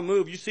are probably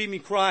moved. You see me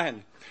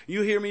crying.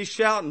 You hear me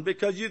shouting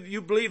because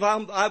you believe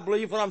I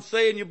believe what I'm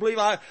saying. You believe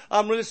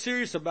I'm really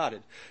serious about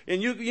it.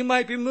 And you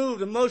might be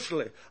moved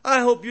emotionally. I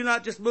hope you're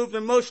not just moved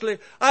emotionally.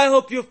 I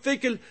hope you're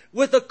thinking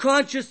with a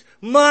conscious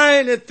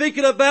mind and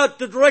thinking about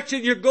the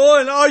direction you're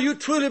going. Are you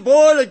truly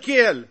born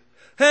again?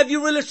 Have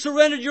you really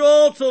surrendered your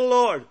all to the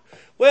Lord?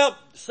 Well,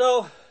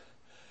 so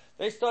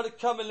they started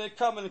coming.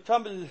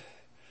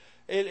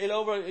 In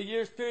over a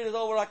year's period,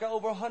 over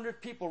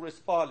 100 people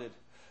responded.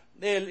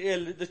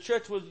 The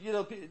church was,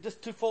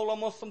 just too full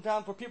almost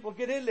sometimes for people to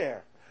get in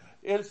there.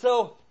 And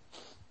so,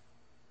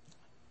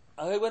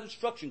 they went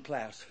instruction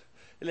class.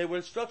 And they were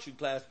instruction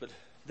class, but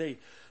they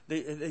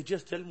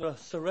just didn't want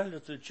to surrender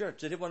to the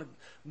church. They didn't want to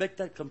make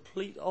that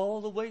complete all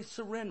the way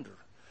surrender.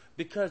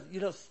 Because,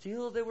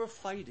 still they were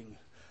fighting.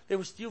 They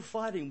were still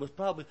fighting with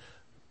probably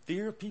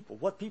fear of people,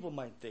 what people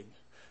might think.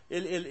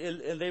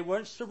 And they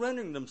weren't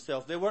surrendering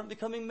themselves. They weren't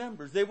becoming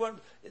members. They weren't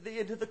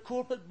into the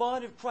corporate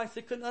body of Christ.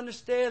 They couldn't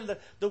understand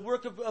the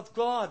work of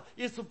God.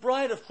 It's the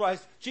bride of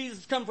Christ.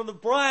 Jesus comes from the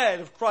bride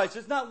of Christ.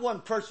 It's not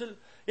one person.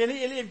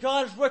 And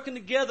God is working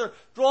together,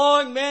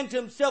 drawing man to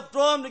himself,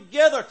 drawing them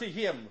together to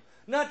him.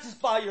 Not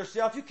just by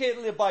yourself. You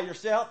can't live by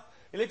yourself.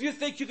 And if you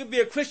think you can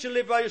be a Christian and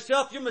live by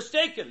yourself, you're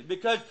mistaken,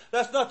 because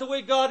that's not the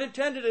way God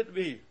intended it to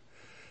be.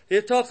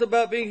 It talks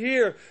about being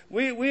here.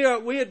 We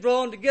are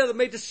drawn together,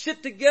 made to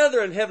sit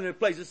together in heavenly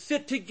places.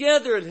 Sit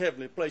together in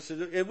heavenly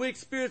places. And we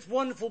experience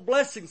wonderful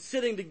blessings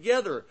sitting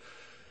together.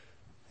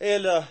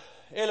 And,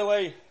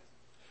 anyway.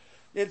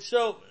 And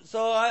so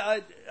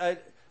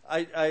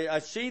I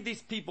see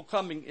these people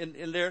coming,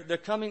 and they're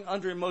coming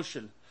under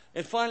emotion.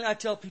 And finally I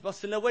tell people, I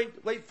say, now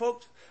wait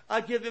folks, I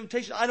give the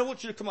invitation. I don't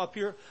want you to come up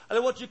here. I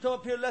don't want you to come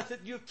up here unless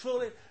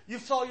you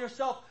saw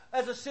yourself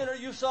as a sinner.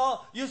 You saw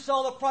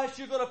the price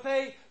you're going to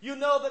pay. You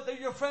know that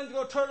your friends are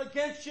going to turn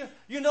against you.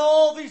 You know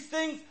all these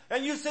things.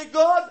 And you say,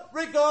 God,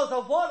 regardless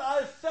of what,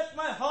 I set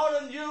my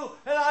heart on you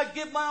and I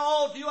give my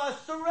all to you. I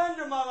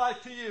surrender my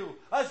life to you.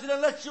 I said,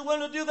 unless you're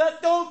willing to do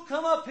that, don't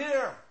come up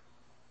here.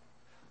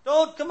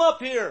 Don't come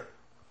up here.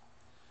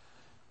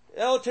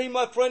 I'll tell you,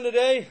 my friend,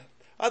 today,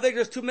 I think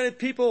there's too many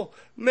people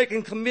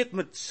making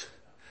commitments.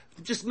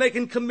 Just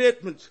making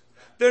commitments.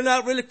 They're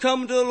not really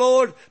coming to the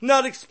Lord,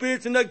 not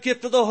experiencing the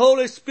gift of the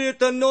Holy Spirit,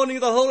 the anointing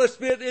of the Holy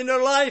Spirit in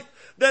their life,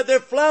 that they're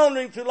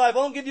floundering through life.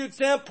 I'll give you an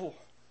example.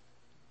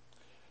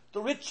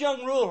 The rich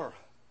young ruler,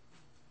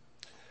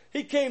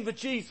 he came to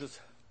Jesus.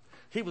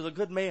 He was a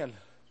good man,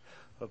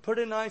 a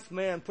pretty nice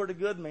man, pretty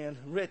good man,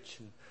 rich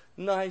and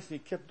nice. He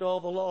kept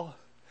all the law.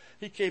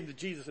 He came to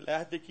Jesus, and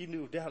I think he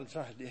knew down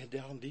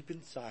deep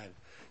inside,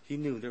 he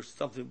knew there was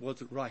something that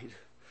wasn't right.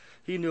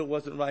 He knew it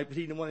wasn't right, but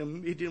he didn't want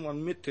to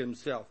admit to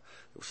himself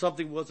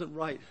something wasn't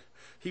right.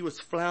 He was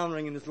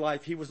floundering in his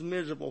life. He was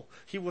miserable.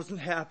 He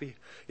wasn't happy.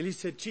 And he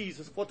said,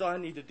 Jesus, what do I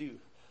need to do?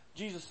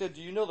 Jesus said,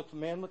 do you know the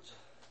commandments?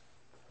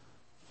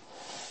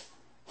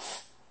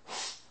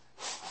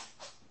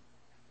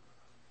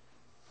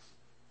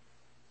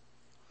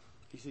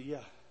 He said, yeah,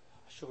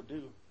 I sure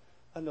do.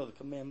 I know the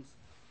commandments.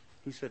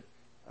 He said,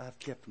 I've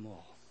kept them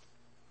all.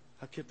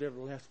 I kept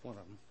every last one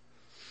of them.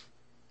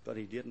 But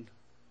he didn't.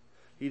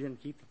 He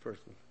didn't keep the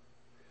first one.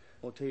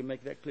 I'll tell you,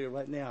 make that clear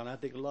right now. And I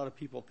think a lot of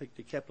people think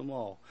they kept them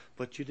all,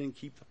 but you didn't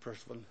keep the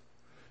first one.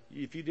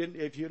 If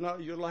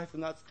your life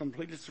was not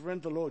completely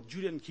surrendered to the Lord,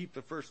 you didn't keep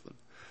the first one.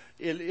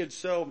 And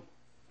so,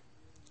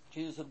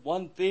 Jesus said,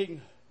 one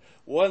thing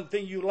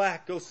you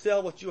lack, go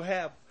sell what you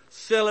have.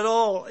 Sell it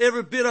all,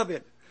 every bit of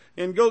it,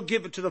 and go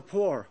give it to the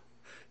poor.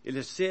 And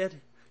it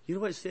said, you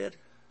know what it said?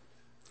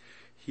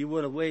 He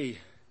went away.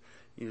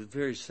 He was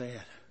very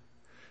sad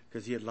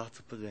because he had lots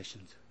of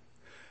possessions.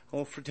 I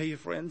want to tell you,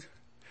 friends,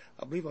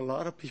 I believe a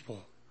lot of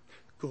people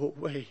go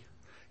away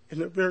and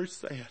they're very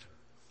sad.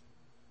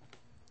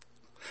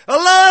 A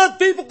lot of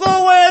people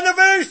go away and they're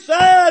very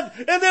sad,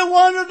 and they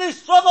wonder, they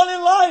struggle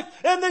in life,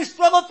 and they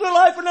struggle through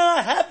life, and they're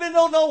not happy and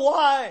don't know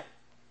why.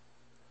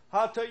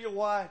 I'll tell you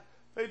why.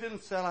 They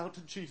didn't sell out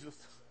to Jesus.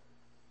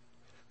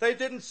 They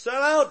didn't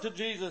sell out to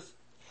Jesus.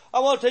 I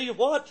want to tell you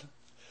what.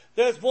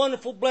 There's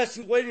wonderful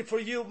blessings waiting for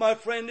you, my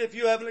friend, if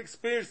you haven't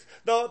experienced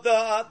what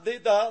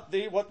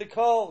they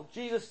call,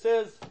 Jesus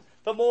says,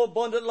 the more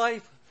abundant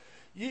life.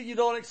 You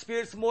don't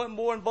experience the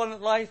more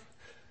abundant life.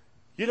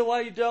 You know why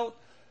you don't?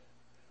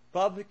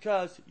 Probably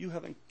because you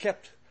haven't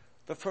kept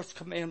the first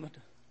commandment.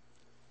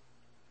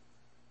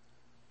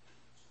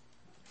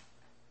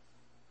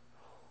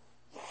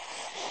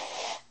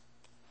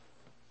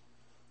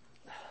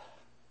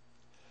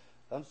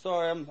 I'm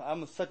sorry,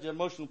 I'm such an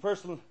emotional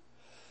person.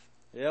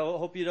 Yeah, I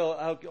hope you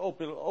don't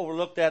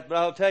overlook that, but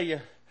I'll tell you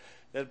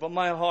that from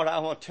my heart, I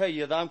want to tell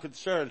you that I'm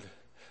concerned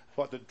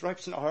about the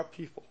direction of our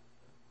people.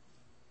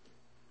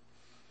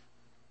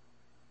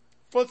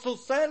 What's so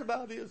sad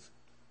about it is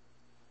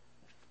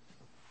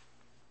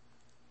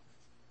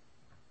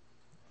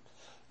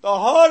the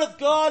heart of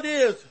God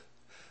is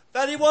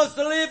that He wants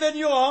to live in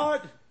your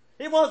heart.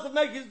 He wants to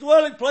make His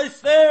dwelling place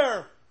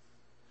there,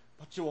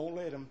 but you won't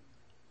let Him.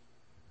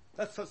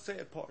 That's the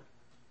sad part.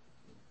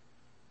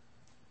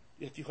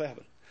 If you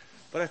haven't.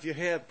 But if you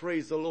have,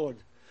 praise the Lord.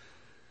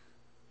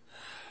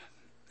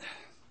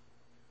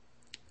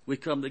 We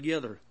come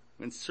together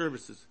in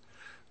services.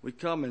 We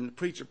come and the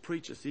preacher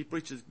preaches. He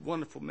preaches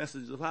wonderful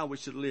messages of how we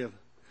should live.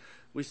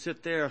 We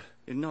sit there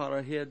and nod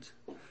our heads.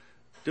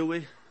 Do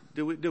we?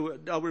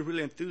 Are we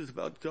really enthused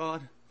about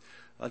God?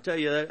 I'll tell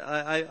you,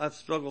 I've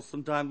struggled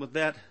sometimes with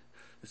that.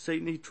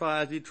 Satan, he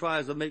tries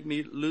to make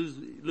me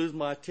lose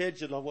my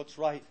attention on what's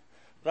right.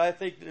 But I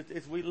think that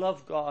if we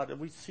love God and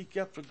we seek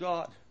after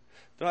God,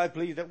 then I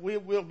believe that we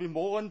will be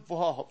more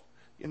involved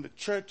in the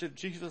church of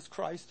Jesus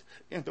Christ,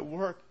 in the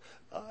work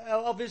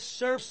of His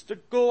service, to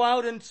go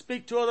out and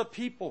speak to other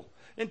people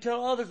and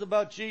tell others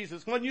about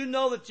Jesus. When you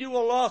know that you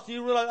were lost and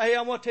you realize, hey,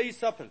 I want to tell you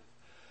something.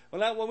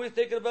 When we're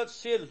thinking about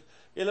sin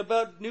and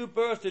about new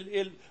birth,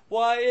 and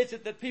why is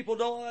it that people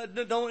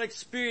don't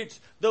experience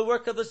the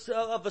work of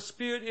the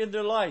Spirit in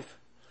their life?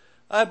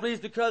 I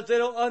believe because they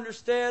don't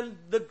understand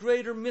the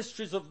greater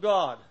mysteries of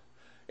God.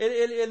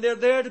 And they're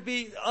there to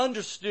be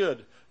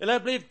understood. And I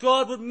believe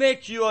God would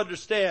make you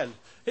understand.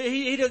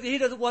 He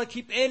doesn't want to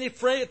keep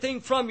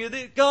anything from you.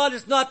 God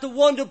is not the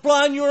one to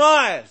blind your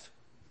eyes.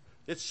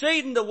 It's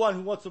Satan the one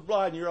who wants to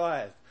blind your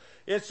eyes.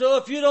 And so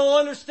if you don't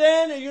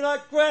understand and you're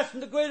not grasping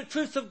the greater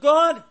truths of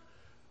God,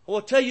 I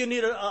will tell you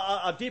need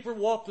a deeper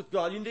walk with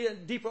God. You need a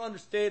deeper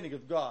understanding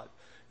of God.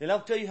 And I'll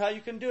tell you how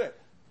you can do it.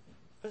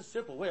 It's a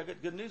simple way. I've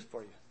got good news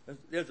for you.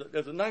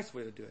 There's a nice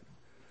way to do it.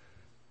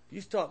 You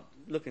start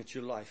looking at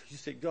your life. You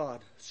say, God,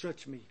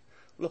 search me.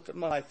 Look at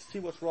my life. See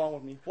what's wrong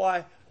with me.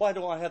 Why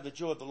don't I have the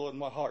joy of the Lord in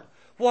my heart?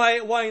 Why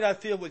ain't I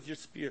filled with your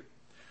Spirit?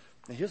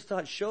 And he'll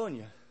start showing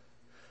you,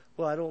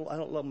 well, I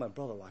don't love my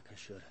brother like I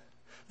should.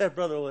 That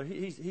brother, well,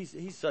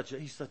 he's such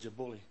a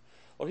bully.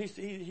 Or he's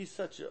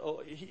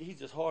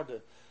just hard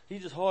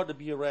to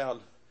be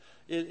around.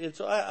 It's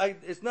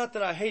not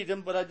that I hate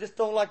him, but I just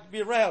don't like to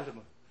be around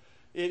him.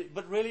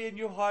 But really in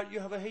your heart you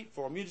have a hate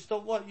for him. You just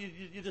don't want,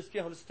 you just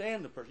can't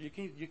understand the person.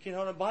 You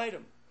can't abide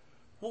him.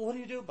 Well, what do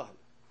you do about it?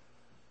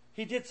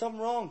 He did something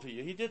wrong to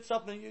you. He did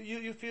something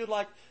you feel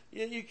like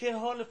you can't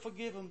hardly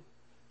forgive him.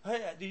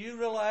 Hey, do you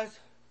realize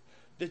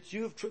that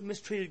you have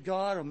mistreated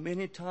God, or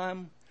many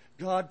times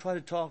God tried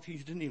to talk to you,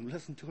 you didn't even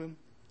listen to him?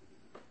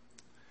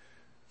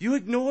 You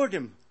ignored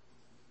him.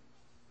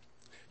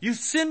 You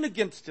sinned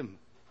against him.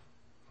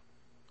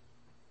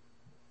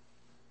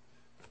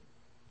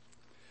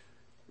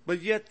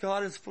 But yet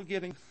God is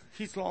forgiving.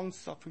 He's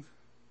long-suffering.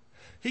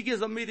 He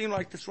gives a meeting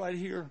like this right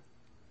here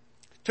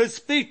to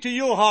speak to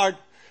your heart.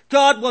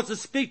 God wants to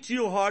speak to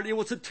your heart. He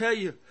wants to tell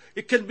you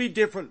it can be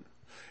different.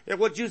 And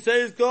what you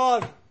say is,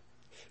 God,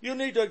 you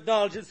need to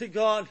acknowledge it. Say,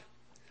 God,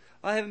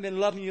 I haven't been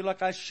loving you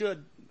like I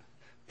should.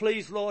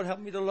 Please, Lord, help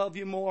me to love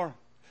you more.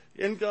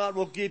 And God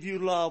will give you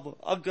love,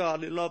 a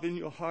godly love in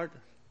your heart.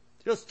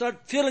 He'll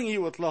start filling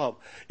you with love.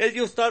 And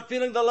you'll start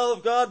feeling the love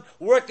of God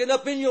working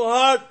up in your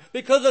heart,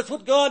 because that's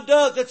what God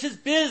does. That's his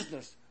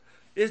business.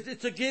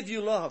 It's to give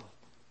you love.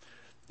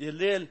 And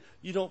then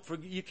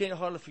you can't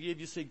hardly forgive.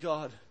 You say,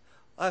 God,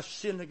 I've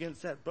sinned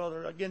against that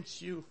brother,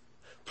 against you.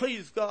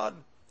 Please, God,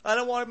 I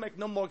don't want to make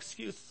no more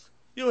excuses.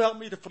 You help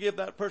me to forgive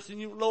that person.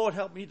 You, Lord,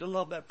 help me to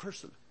love that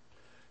person.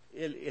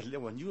 And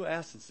when you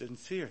ask in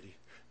sincerity,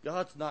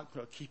 God's not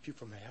going to keep you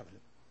from having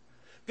it.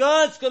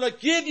 God's going to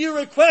give you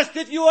request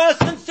if you ask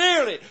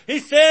sincerely. He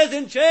says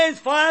in James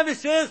 5, he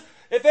says,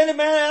 if any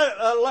man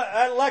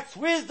lacks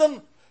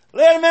wisdom,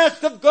 let him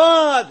ask of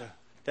God,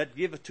 that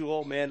giveth to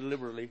all men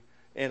liberally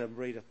and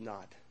upbraideth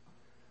not.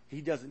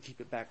 He doesn't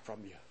keep it back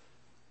from you.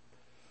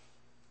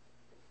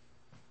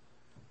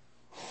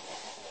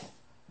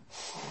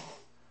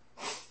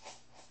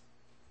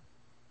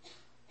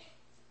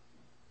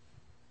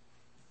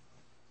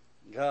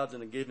 God's in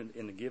the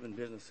giving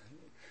business.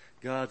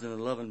 God's in the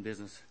loving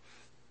business.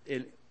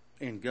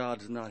 And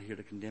God is not here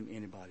to condemn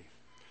anybody.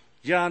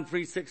 John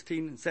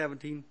 3:16 and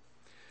 17.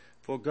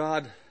 For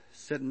God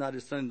sent not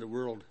his Son into the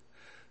world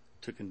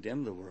to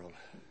condemn the world,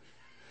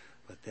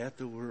 but that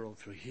the world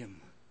through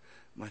him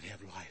might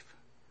have life.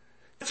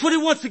 That's what he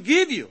wants to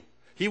give you.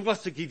 He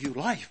wants to give you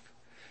life.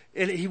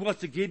 And he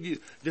wants to give you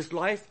this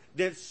life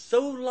that's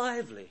so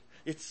lively.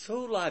 It's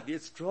so lively.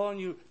 It's drawing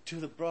you to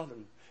the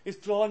brethren. It's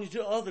drawing you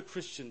to other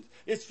Christians.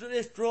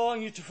 It's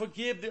drawing you to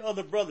forgive the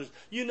other brothers.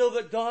 You know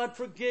that God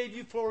forgave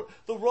you for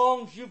the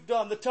wrongs you've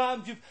done, the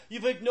times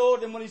you've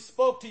ignored him when he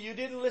spoke to you,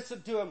 didn't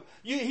listen to him.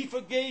 He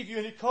forgave you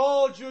and he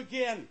called you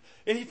again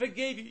and he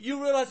forgave you.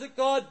 You realize that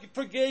God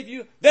forgave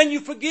you. Then you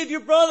forgive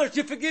your brothers.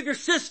 You forgive your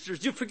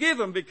sisters. You forgive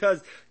them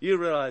because you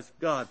realize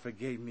God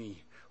forgave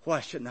me. Why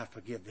shouldn't I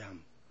forgive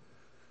them?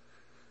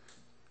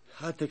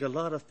 I think a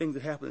lot of things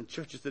that happen in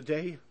churches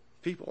today,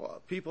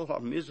 People are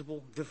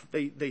miserable.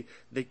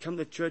 They come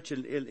to church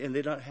and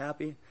they're not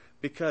happy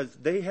because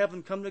they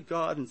haven't come to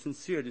God in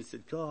sincerity and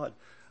said, God,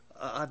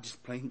 I've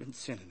just plain been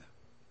sinning.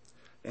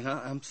 And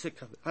I'm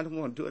sick of it. I don't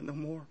want to do it no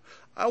more.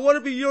 I want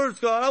to be yours,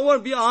 God. I want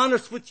to be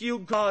honest with you,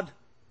 God.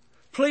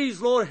 Please,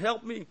 Lord,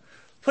 help me.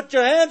 Put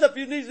your hands up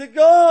your knees and say,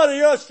 God,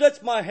 here I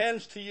stretch my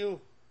hands to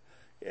you.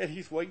 And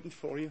he's waiting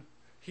for you.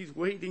 He's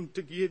waiting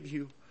to give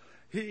you.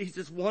 He's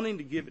just wanting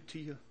to give it to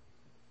you.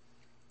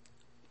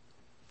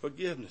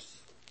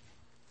 Forgiveness.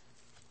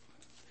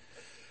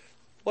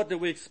 What do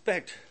we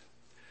expect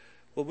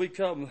when we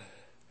come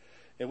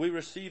and we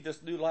receive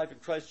this new life in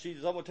Christ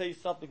Jesus? I'm going to tell you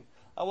something.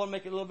 I want to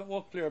make it a little bit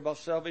more clear about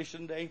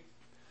salvation today.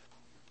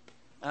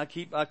 I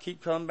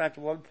keep coming back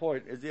to one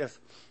point. Is this?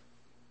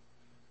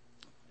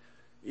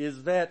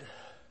 Is that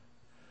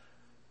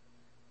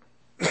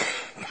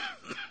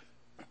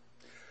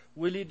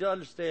we need to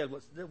understand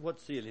what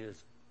sin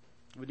is.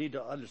 We need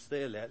to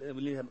understand that, and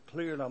we need to have it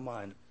clear in our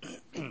mind.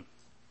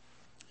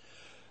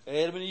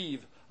 Adam and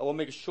Eve, I will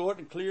make it short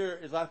and clear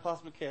as I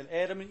possibly can.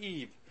 Adam and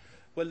Eve,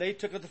 when they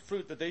took of the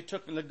fruit that they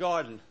took in the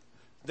garden,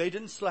 they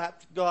didn't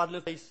slap God in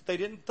the face. They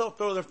didn't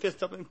throw their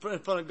fist up in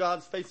front of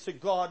God's face and say,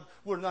 God,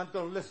 we're not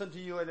going to listen to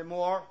you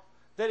anymore.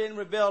 They didn't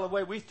rebel the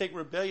way we think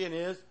rebellion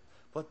is,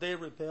 but they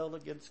rebelled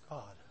against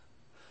God.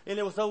 And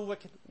it was a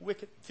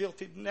wicked,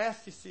 filthy,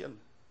 nasty sin.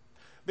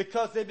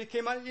 Because they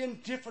became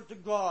indifferent to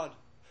God.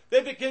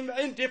 They became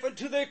indifferent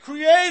to their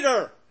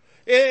Creator.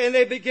 And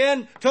they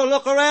began to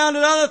look around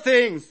at other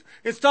things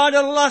and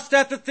started to lust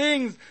after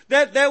things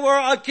that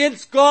were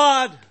against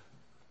God.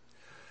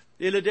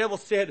 And the devil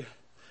said,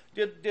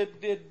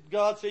 did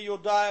God say you'll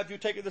die if you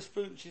take this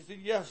fruit? And she said,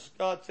 yes,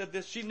 God said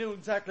this. She knew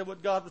exactly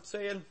what God was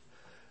saying.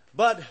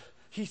 But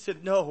he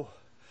said, no,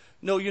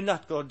 you're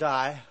not going to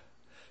die.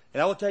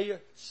 And I will tell you,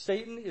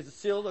 Satan is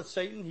still the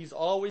Satan. He's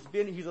always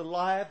been, he's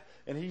alive,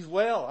 and he's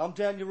well. I'm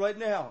telling you right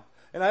now.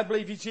 And I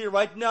believe he's here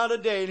right now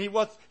today, and he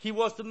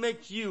wants to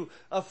make you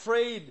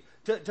afraid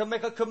to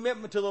make a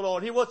commitment to the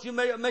Lord. He wants to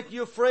make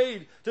you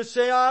afraid to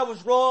say, I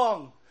was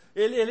wrong.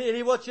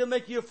 He wants you to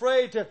make you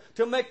afraid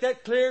to make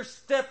that clear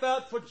step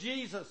out for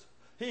Jesus.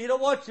 He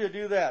don't want you to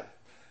do that.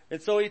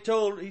 And so he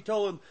told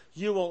him,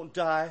 you won't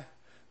die,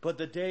 but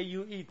the day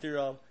you eat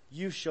thereof,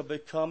 you shall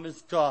become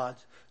as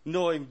gods,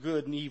 knowing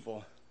good and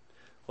evil.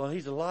 Well,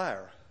 he's a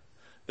liar.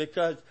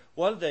 Because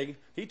one thing,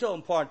 he told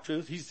him part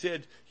truth. He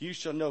said, you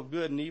shall know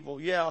good and evil.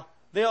 Yeah,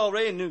 they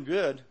already knew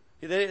good.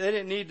 They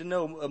didn't need to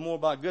know more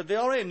about good. They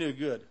already knew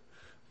good.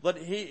 But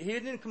he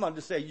didn't come on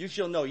to say, you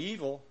shall know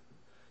evil.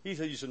 He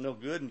said, you shall know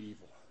good and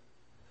evil.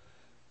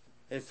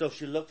 And so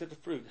she looked at the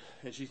fruit,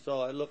 and she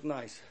saw it looked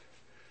nice.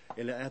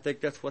 And I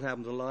think that's what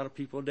happens to a lot of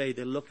people today.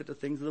 They look at the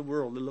things of the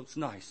world that looks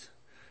nice.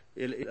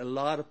 A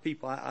lot of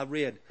people, I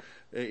read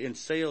in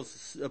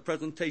sales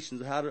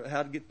presentations how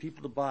to get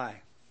people to buy.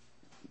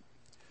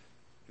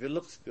 If it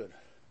looks good,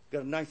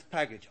 got a nice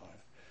package on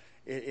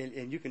it,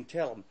 and you can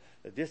tell them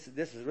that this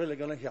is really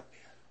going to help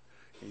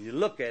you. And you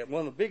look at it.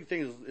 One of the big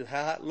things is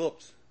how it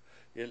looks.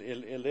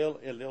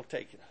 They'll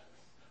take it.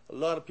 A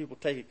lot of people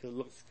take it because it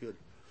looks good.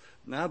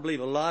 And I believe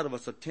a lot of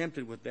us are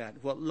tempted with that.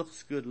 What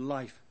looks good in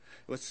life.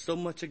 It was so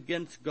much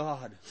against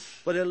God,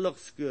 but it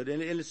looks good,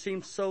 and it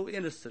seems so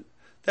innocent.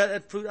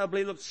 That fruit, I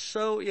believe, looked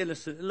so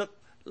innocent. It looked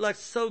like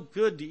so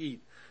good to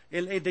eat,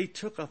 and they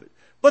took of it.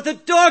 But the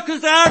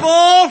darkest hour of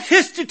all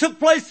history took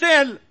place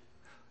then.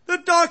 The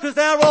darkest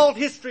hour of all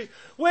history.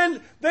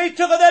 When they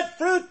took of that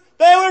fruit,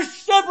 they were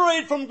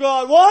separated from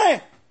God.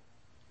 Why?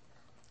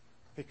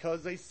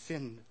 Because they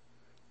sinned.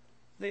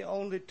 They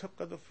only took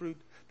of the fruit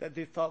that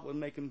they thought would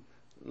make them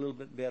a little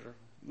bit better.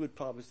 We'd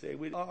probably say,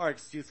 our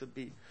excuse would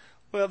be,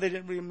 well, they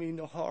didn't really mean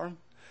no harm.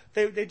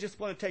 They just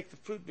want to take the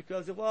fruit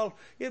because, well,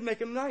 it'd make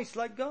them nice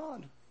like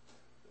God.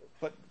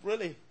 But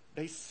really,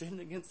 they sinned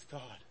against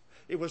God.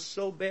 It was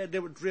so bad they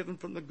were driven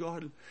from the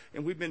garden,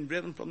 and we've been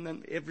driven from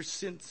them ever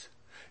since.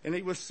 And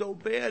it was so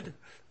bad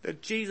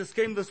that Jesus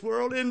came to this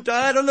world and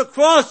died on the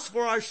cross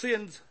for our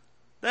sins.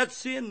 That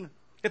sin.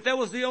 If that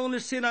was the only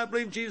sin, I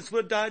believe Jesus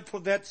would have died for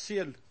that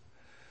sin.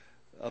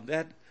 Of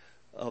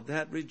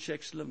that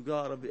rejection of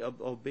God,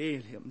 of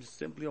obeying Him,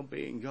 simply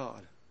obeying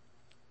God.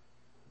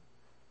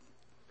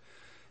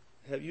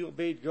 Have you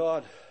obeyed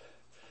God?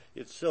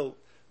 It's so.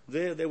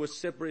 They were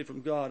separated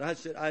from God.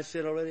 I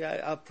said already,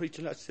 I'm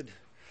preaching, I said,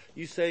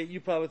 you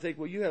probably think,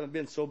 well, you haven't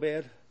been so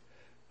bad.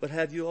 But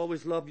have you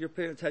always loved your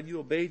parents? Have you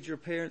obeyed your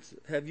parents?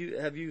 Have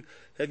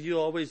you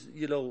always,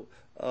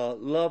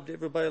 loved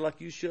everybody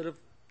like you should have?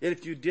 And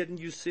if you didn't,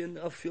 you sinned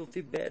a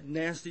filthy, bad,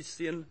 nasty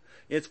sin.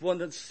 It's one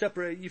that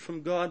separates you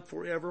from God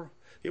forever.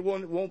 It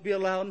won't be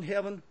allowed in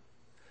heaven.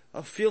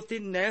 A filthy,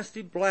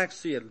 nasty, black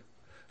sin.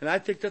 And I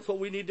think that's what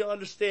we need to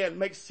understand.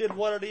 Make sin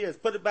what it is.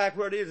 Put it back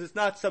where it is. It's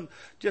not some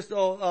just,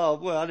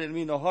 well, I didn't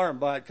mean no harm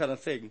by it kind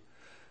of thing.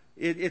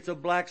 It's a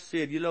black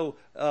sin.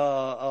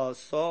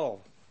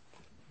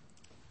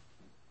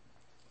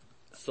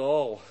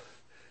 Saul,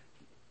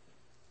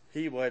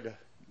 he would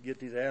get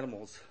these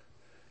animals.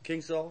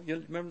 King Saul,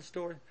 you remember the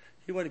story?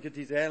 He wanted to get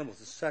these animals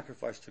to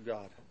sacrifice to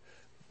God.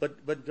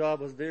 But God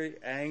was very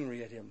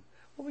angry at him.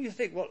 What do you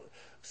think? Well,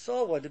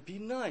 Saul wanted to be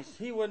nice.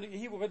 He wanted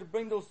to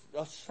bring those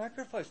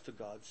sacrifice to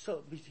God.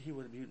 So he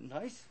would be a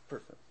nice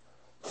person.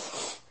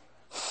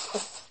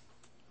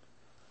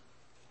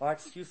 Our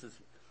excuses.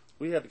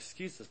 We have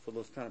excuses for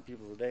those kind of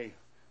people today,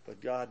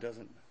 but God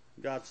doesn't.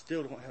 God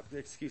still don't have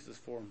excuses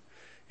for them.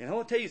 And I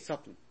want to tell you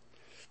something.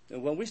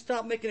 When we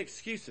stop making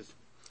excuses,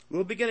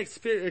 we'll begin to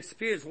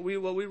experience what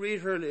we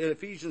read here in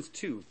Ephesians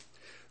 2,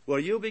 where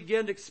you'll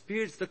begin to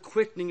experience the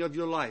quickening of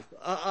your life,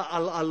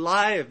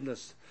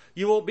 aliveness.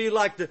 You won't be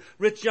like the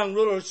rich young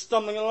ruler who's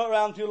stumbling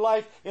around through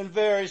life and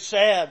very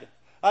sad.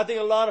 I think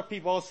a lot of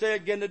people, I'll say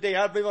it again today,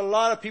 I believe a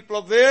lot of people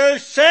are very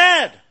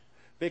sad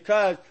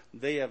because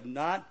they have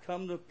not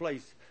come to a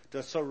place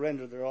to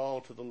surrender their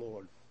all to the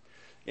Lord.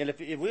 And if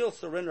we'll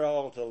surrender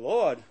all to the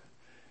Lord,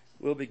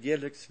 we'll begin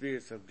to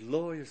experience the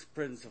glorious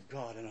presence of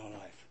God in our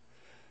life.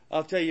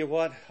 I'll tell you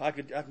what, I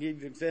can give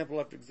you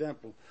example after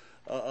example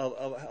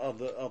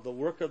of the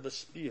work of the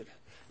Spirit.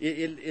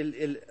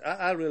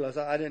 I realize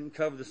I didn't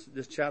cover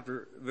this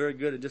chapter very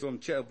good, and just on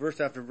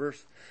verse after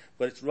verse,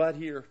 but it's right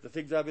here. The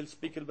things I've been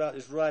speaking about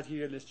is right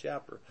here in this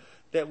chapter.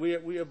 That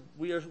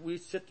we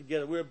sit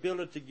together, we're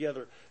building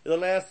together. In the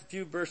last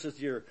few verses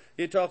here,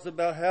 it talks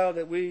about how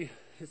that it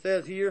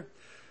says here,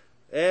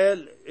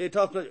 and it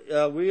talks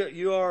about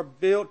you are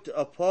built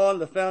upon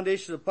the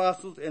foundation of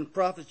apostles and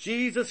prophets,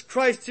 Jesus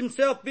Christ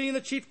Himself being the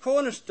chief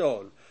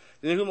cornerstone,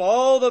 in whom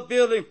all the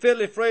building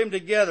fitly framed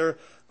together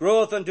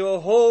groweth unto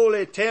a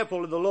holy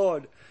temple in the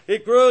Lord.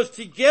 It grows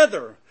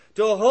together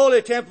to a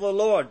holy temple of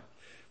the Lord,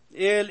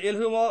 in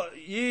whom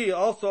ye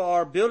also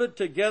are builded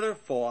together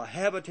for a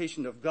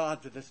habitation of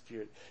God through the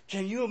Spirit.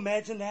 Can you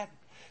imagine that?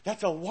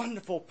 That's a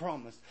wonderful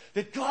promise.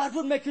 That God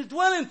would make His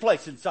dwelling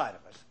place inside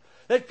of us.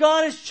 That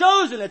God has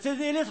chosen us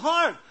in His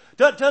heart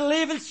to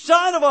live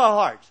inside of our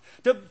hearts.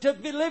 To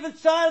live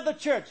inside of the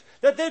church.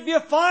 That there'd be a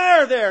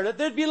fire there. That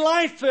there'd be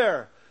life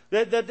there.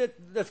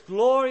 That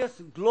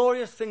glorious,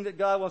 glorious thing that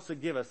God wants to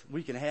give us,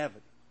 we can have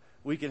it.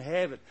 We can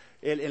have it.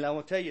 And I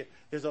want to tell you,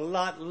 there's a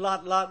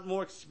lot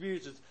more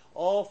experiences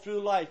all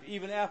through life.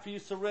 Even after you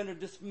surrender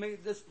this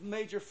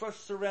major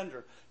first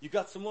surrender, you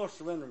got some more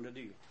surrendering to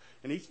do.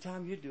 And each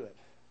time you do it,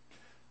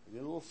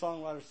 the little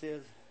songwriter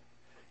says,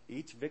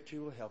 each victory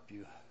will help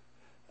you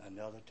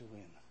another to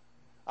win.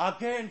 I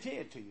guarantee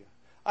it to you.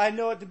 I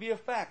know it to be a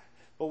fact.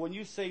 But when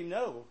you say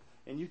no,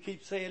 and you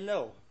keep saying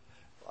no,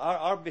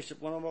 our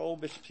bishop, one of our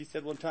old bishops, he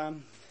said one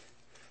time,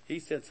 he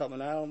said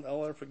something, I'll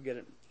never forget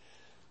it.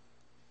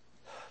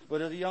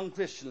 But as a young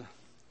Christian,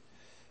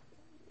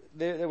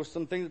 there was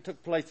some things that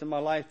took place in my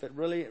life that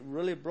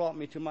really brought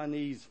me to my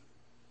knees.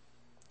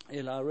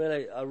 And I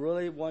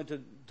really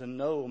wanted to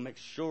know, make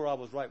sure I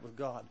was right with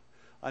God.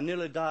 I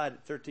nearly died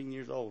at 13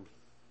 years old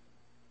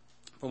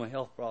from a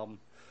health problem.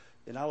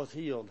 And I was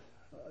healed,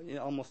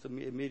 almost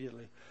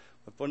immediately.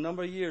 But for a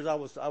number of years, I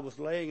was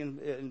laying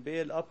in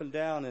bed up and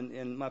down,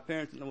 and my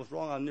parents knew I was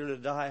wrong. I nearly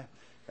died.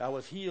 I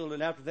was healed,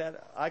 and after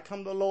that, I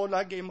come to the Lord, and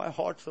I gave my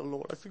heart to the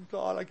Lord. I said,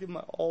 God, I give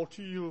my all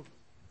to you.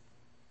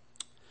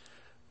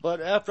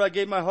 But after I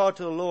gave my heart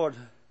to the Lord,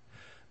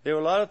 there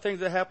were a lot of things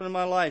that happened in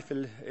my life,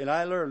 and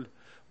I learned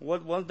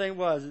what one thing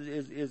was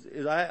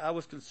I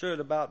was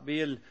concerned about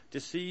being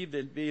deceived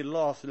and being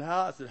lost. And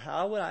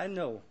how would I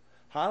know?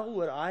 How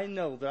would I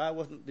know that I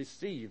wasn't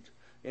deceived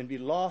and be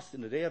lost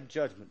in the day of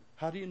judgment?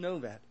 How do you know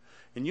that?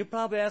 And you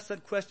probably ask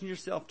that question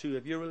yourself too.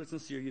 If you're really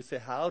sincere, you say,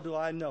 how do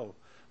I know?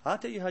 I'll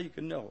tell you how you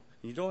can know.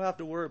 You don't have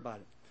to worry about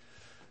it.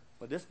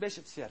 But this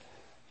bishop said,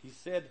 he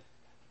said,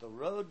 the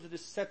road to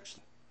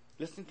deception,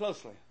 listen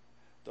closely,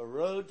 the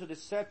road to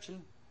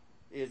deception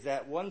is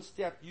that one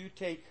step you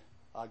take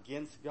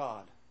against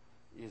God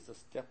is a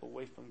step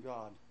away from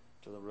God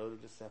to the road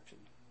of deception.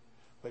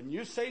 When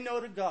you say no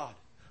to God,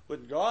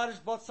 when God has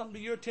brought something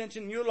to your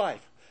attention in your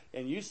life,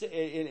 and you say,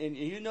 and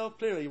you know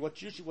clearly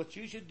what you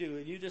should do,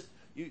 and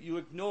you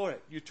ignore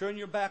it, you turn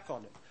your back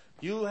on it,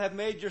 you have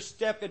made your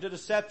step into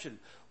deception,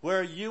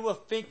 where you will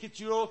think that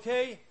you're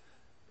okay.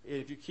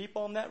 If you keep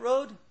on that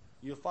road,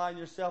 you'll find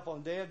yourself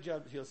on the day of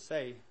judgment. He'll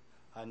say,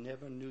 I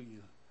never knew you.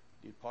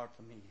 Depart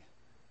from me,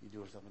 you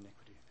doers of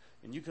iniquity.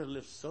 And you could have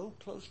lived so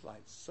close,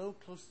 right? So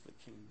close to the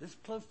kingdom, this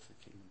close to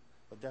the kingdom.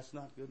 But that's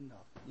not good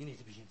enough. You need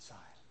to be inside.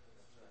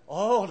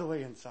 All the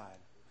way inside.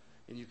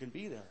 And you can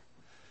be there.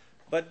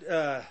 But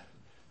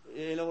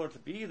in order to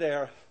be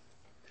there,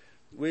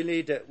 we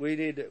need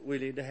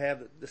to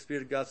have the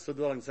Spirit of God so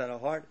dwelling inside our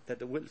heart that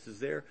the witness is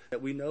there,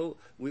 that we know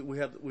we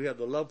have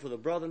the love for the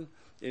brethren.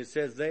 It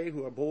says they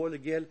who are born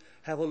again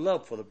have a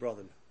love for the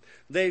brethren.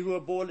 They who are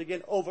born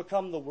again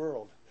overcome the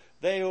world.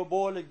 They who are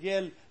born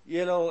again,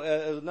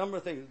 a number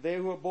of things. They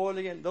who are born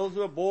again, those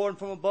who are born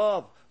from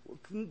above,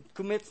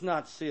 commits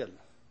not sin.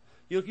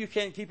 You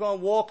can't keep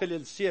on walking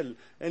in sin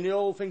and the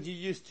old things you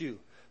used to.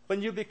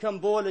 When you become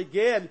born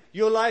again,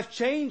 your life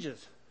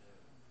changes.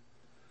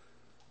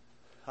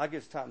 I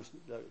guess time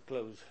to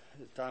close.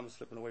 Time is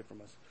slipping away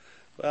from us.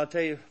 But I'll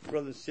tell you,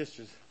 brothers and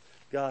sisters,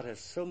 God has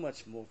so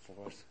much more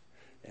for us.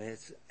 And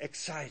it's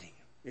exciting.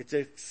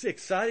 It's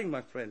exciting,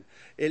 my friend.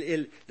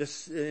 And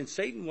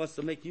Satan wants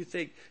to make you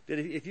think that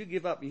if you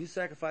give up and you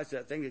sacrifice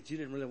that thing that you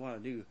didn't really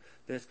want to do,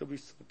 then it's going to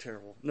be so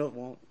terrible. No, it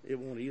won't. It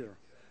won't either.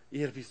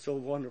 It'll be so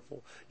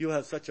wonderful. You'll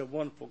have such a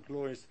wonderful,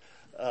 glorious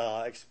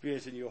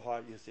experience in your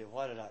heart. You'll say,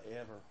 why did I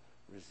ever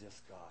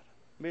resist God?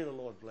 May the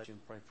Lord bless you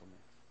and pray for me.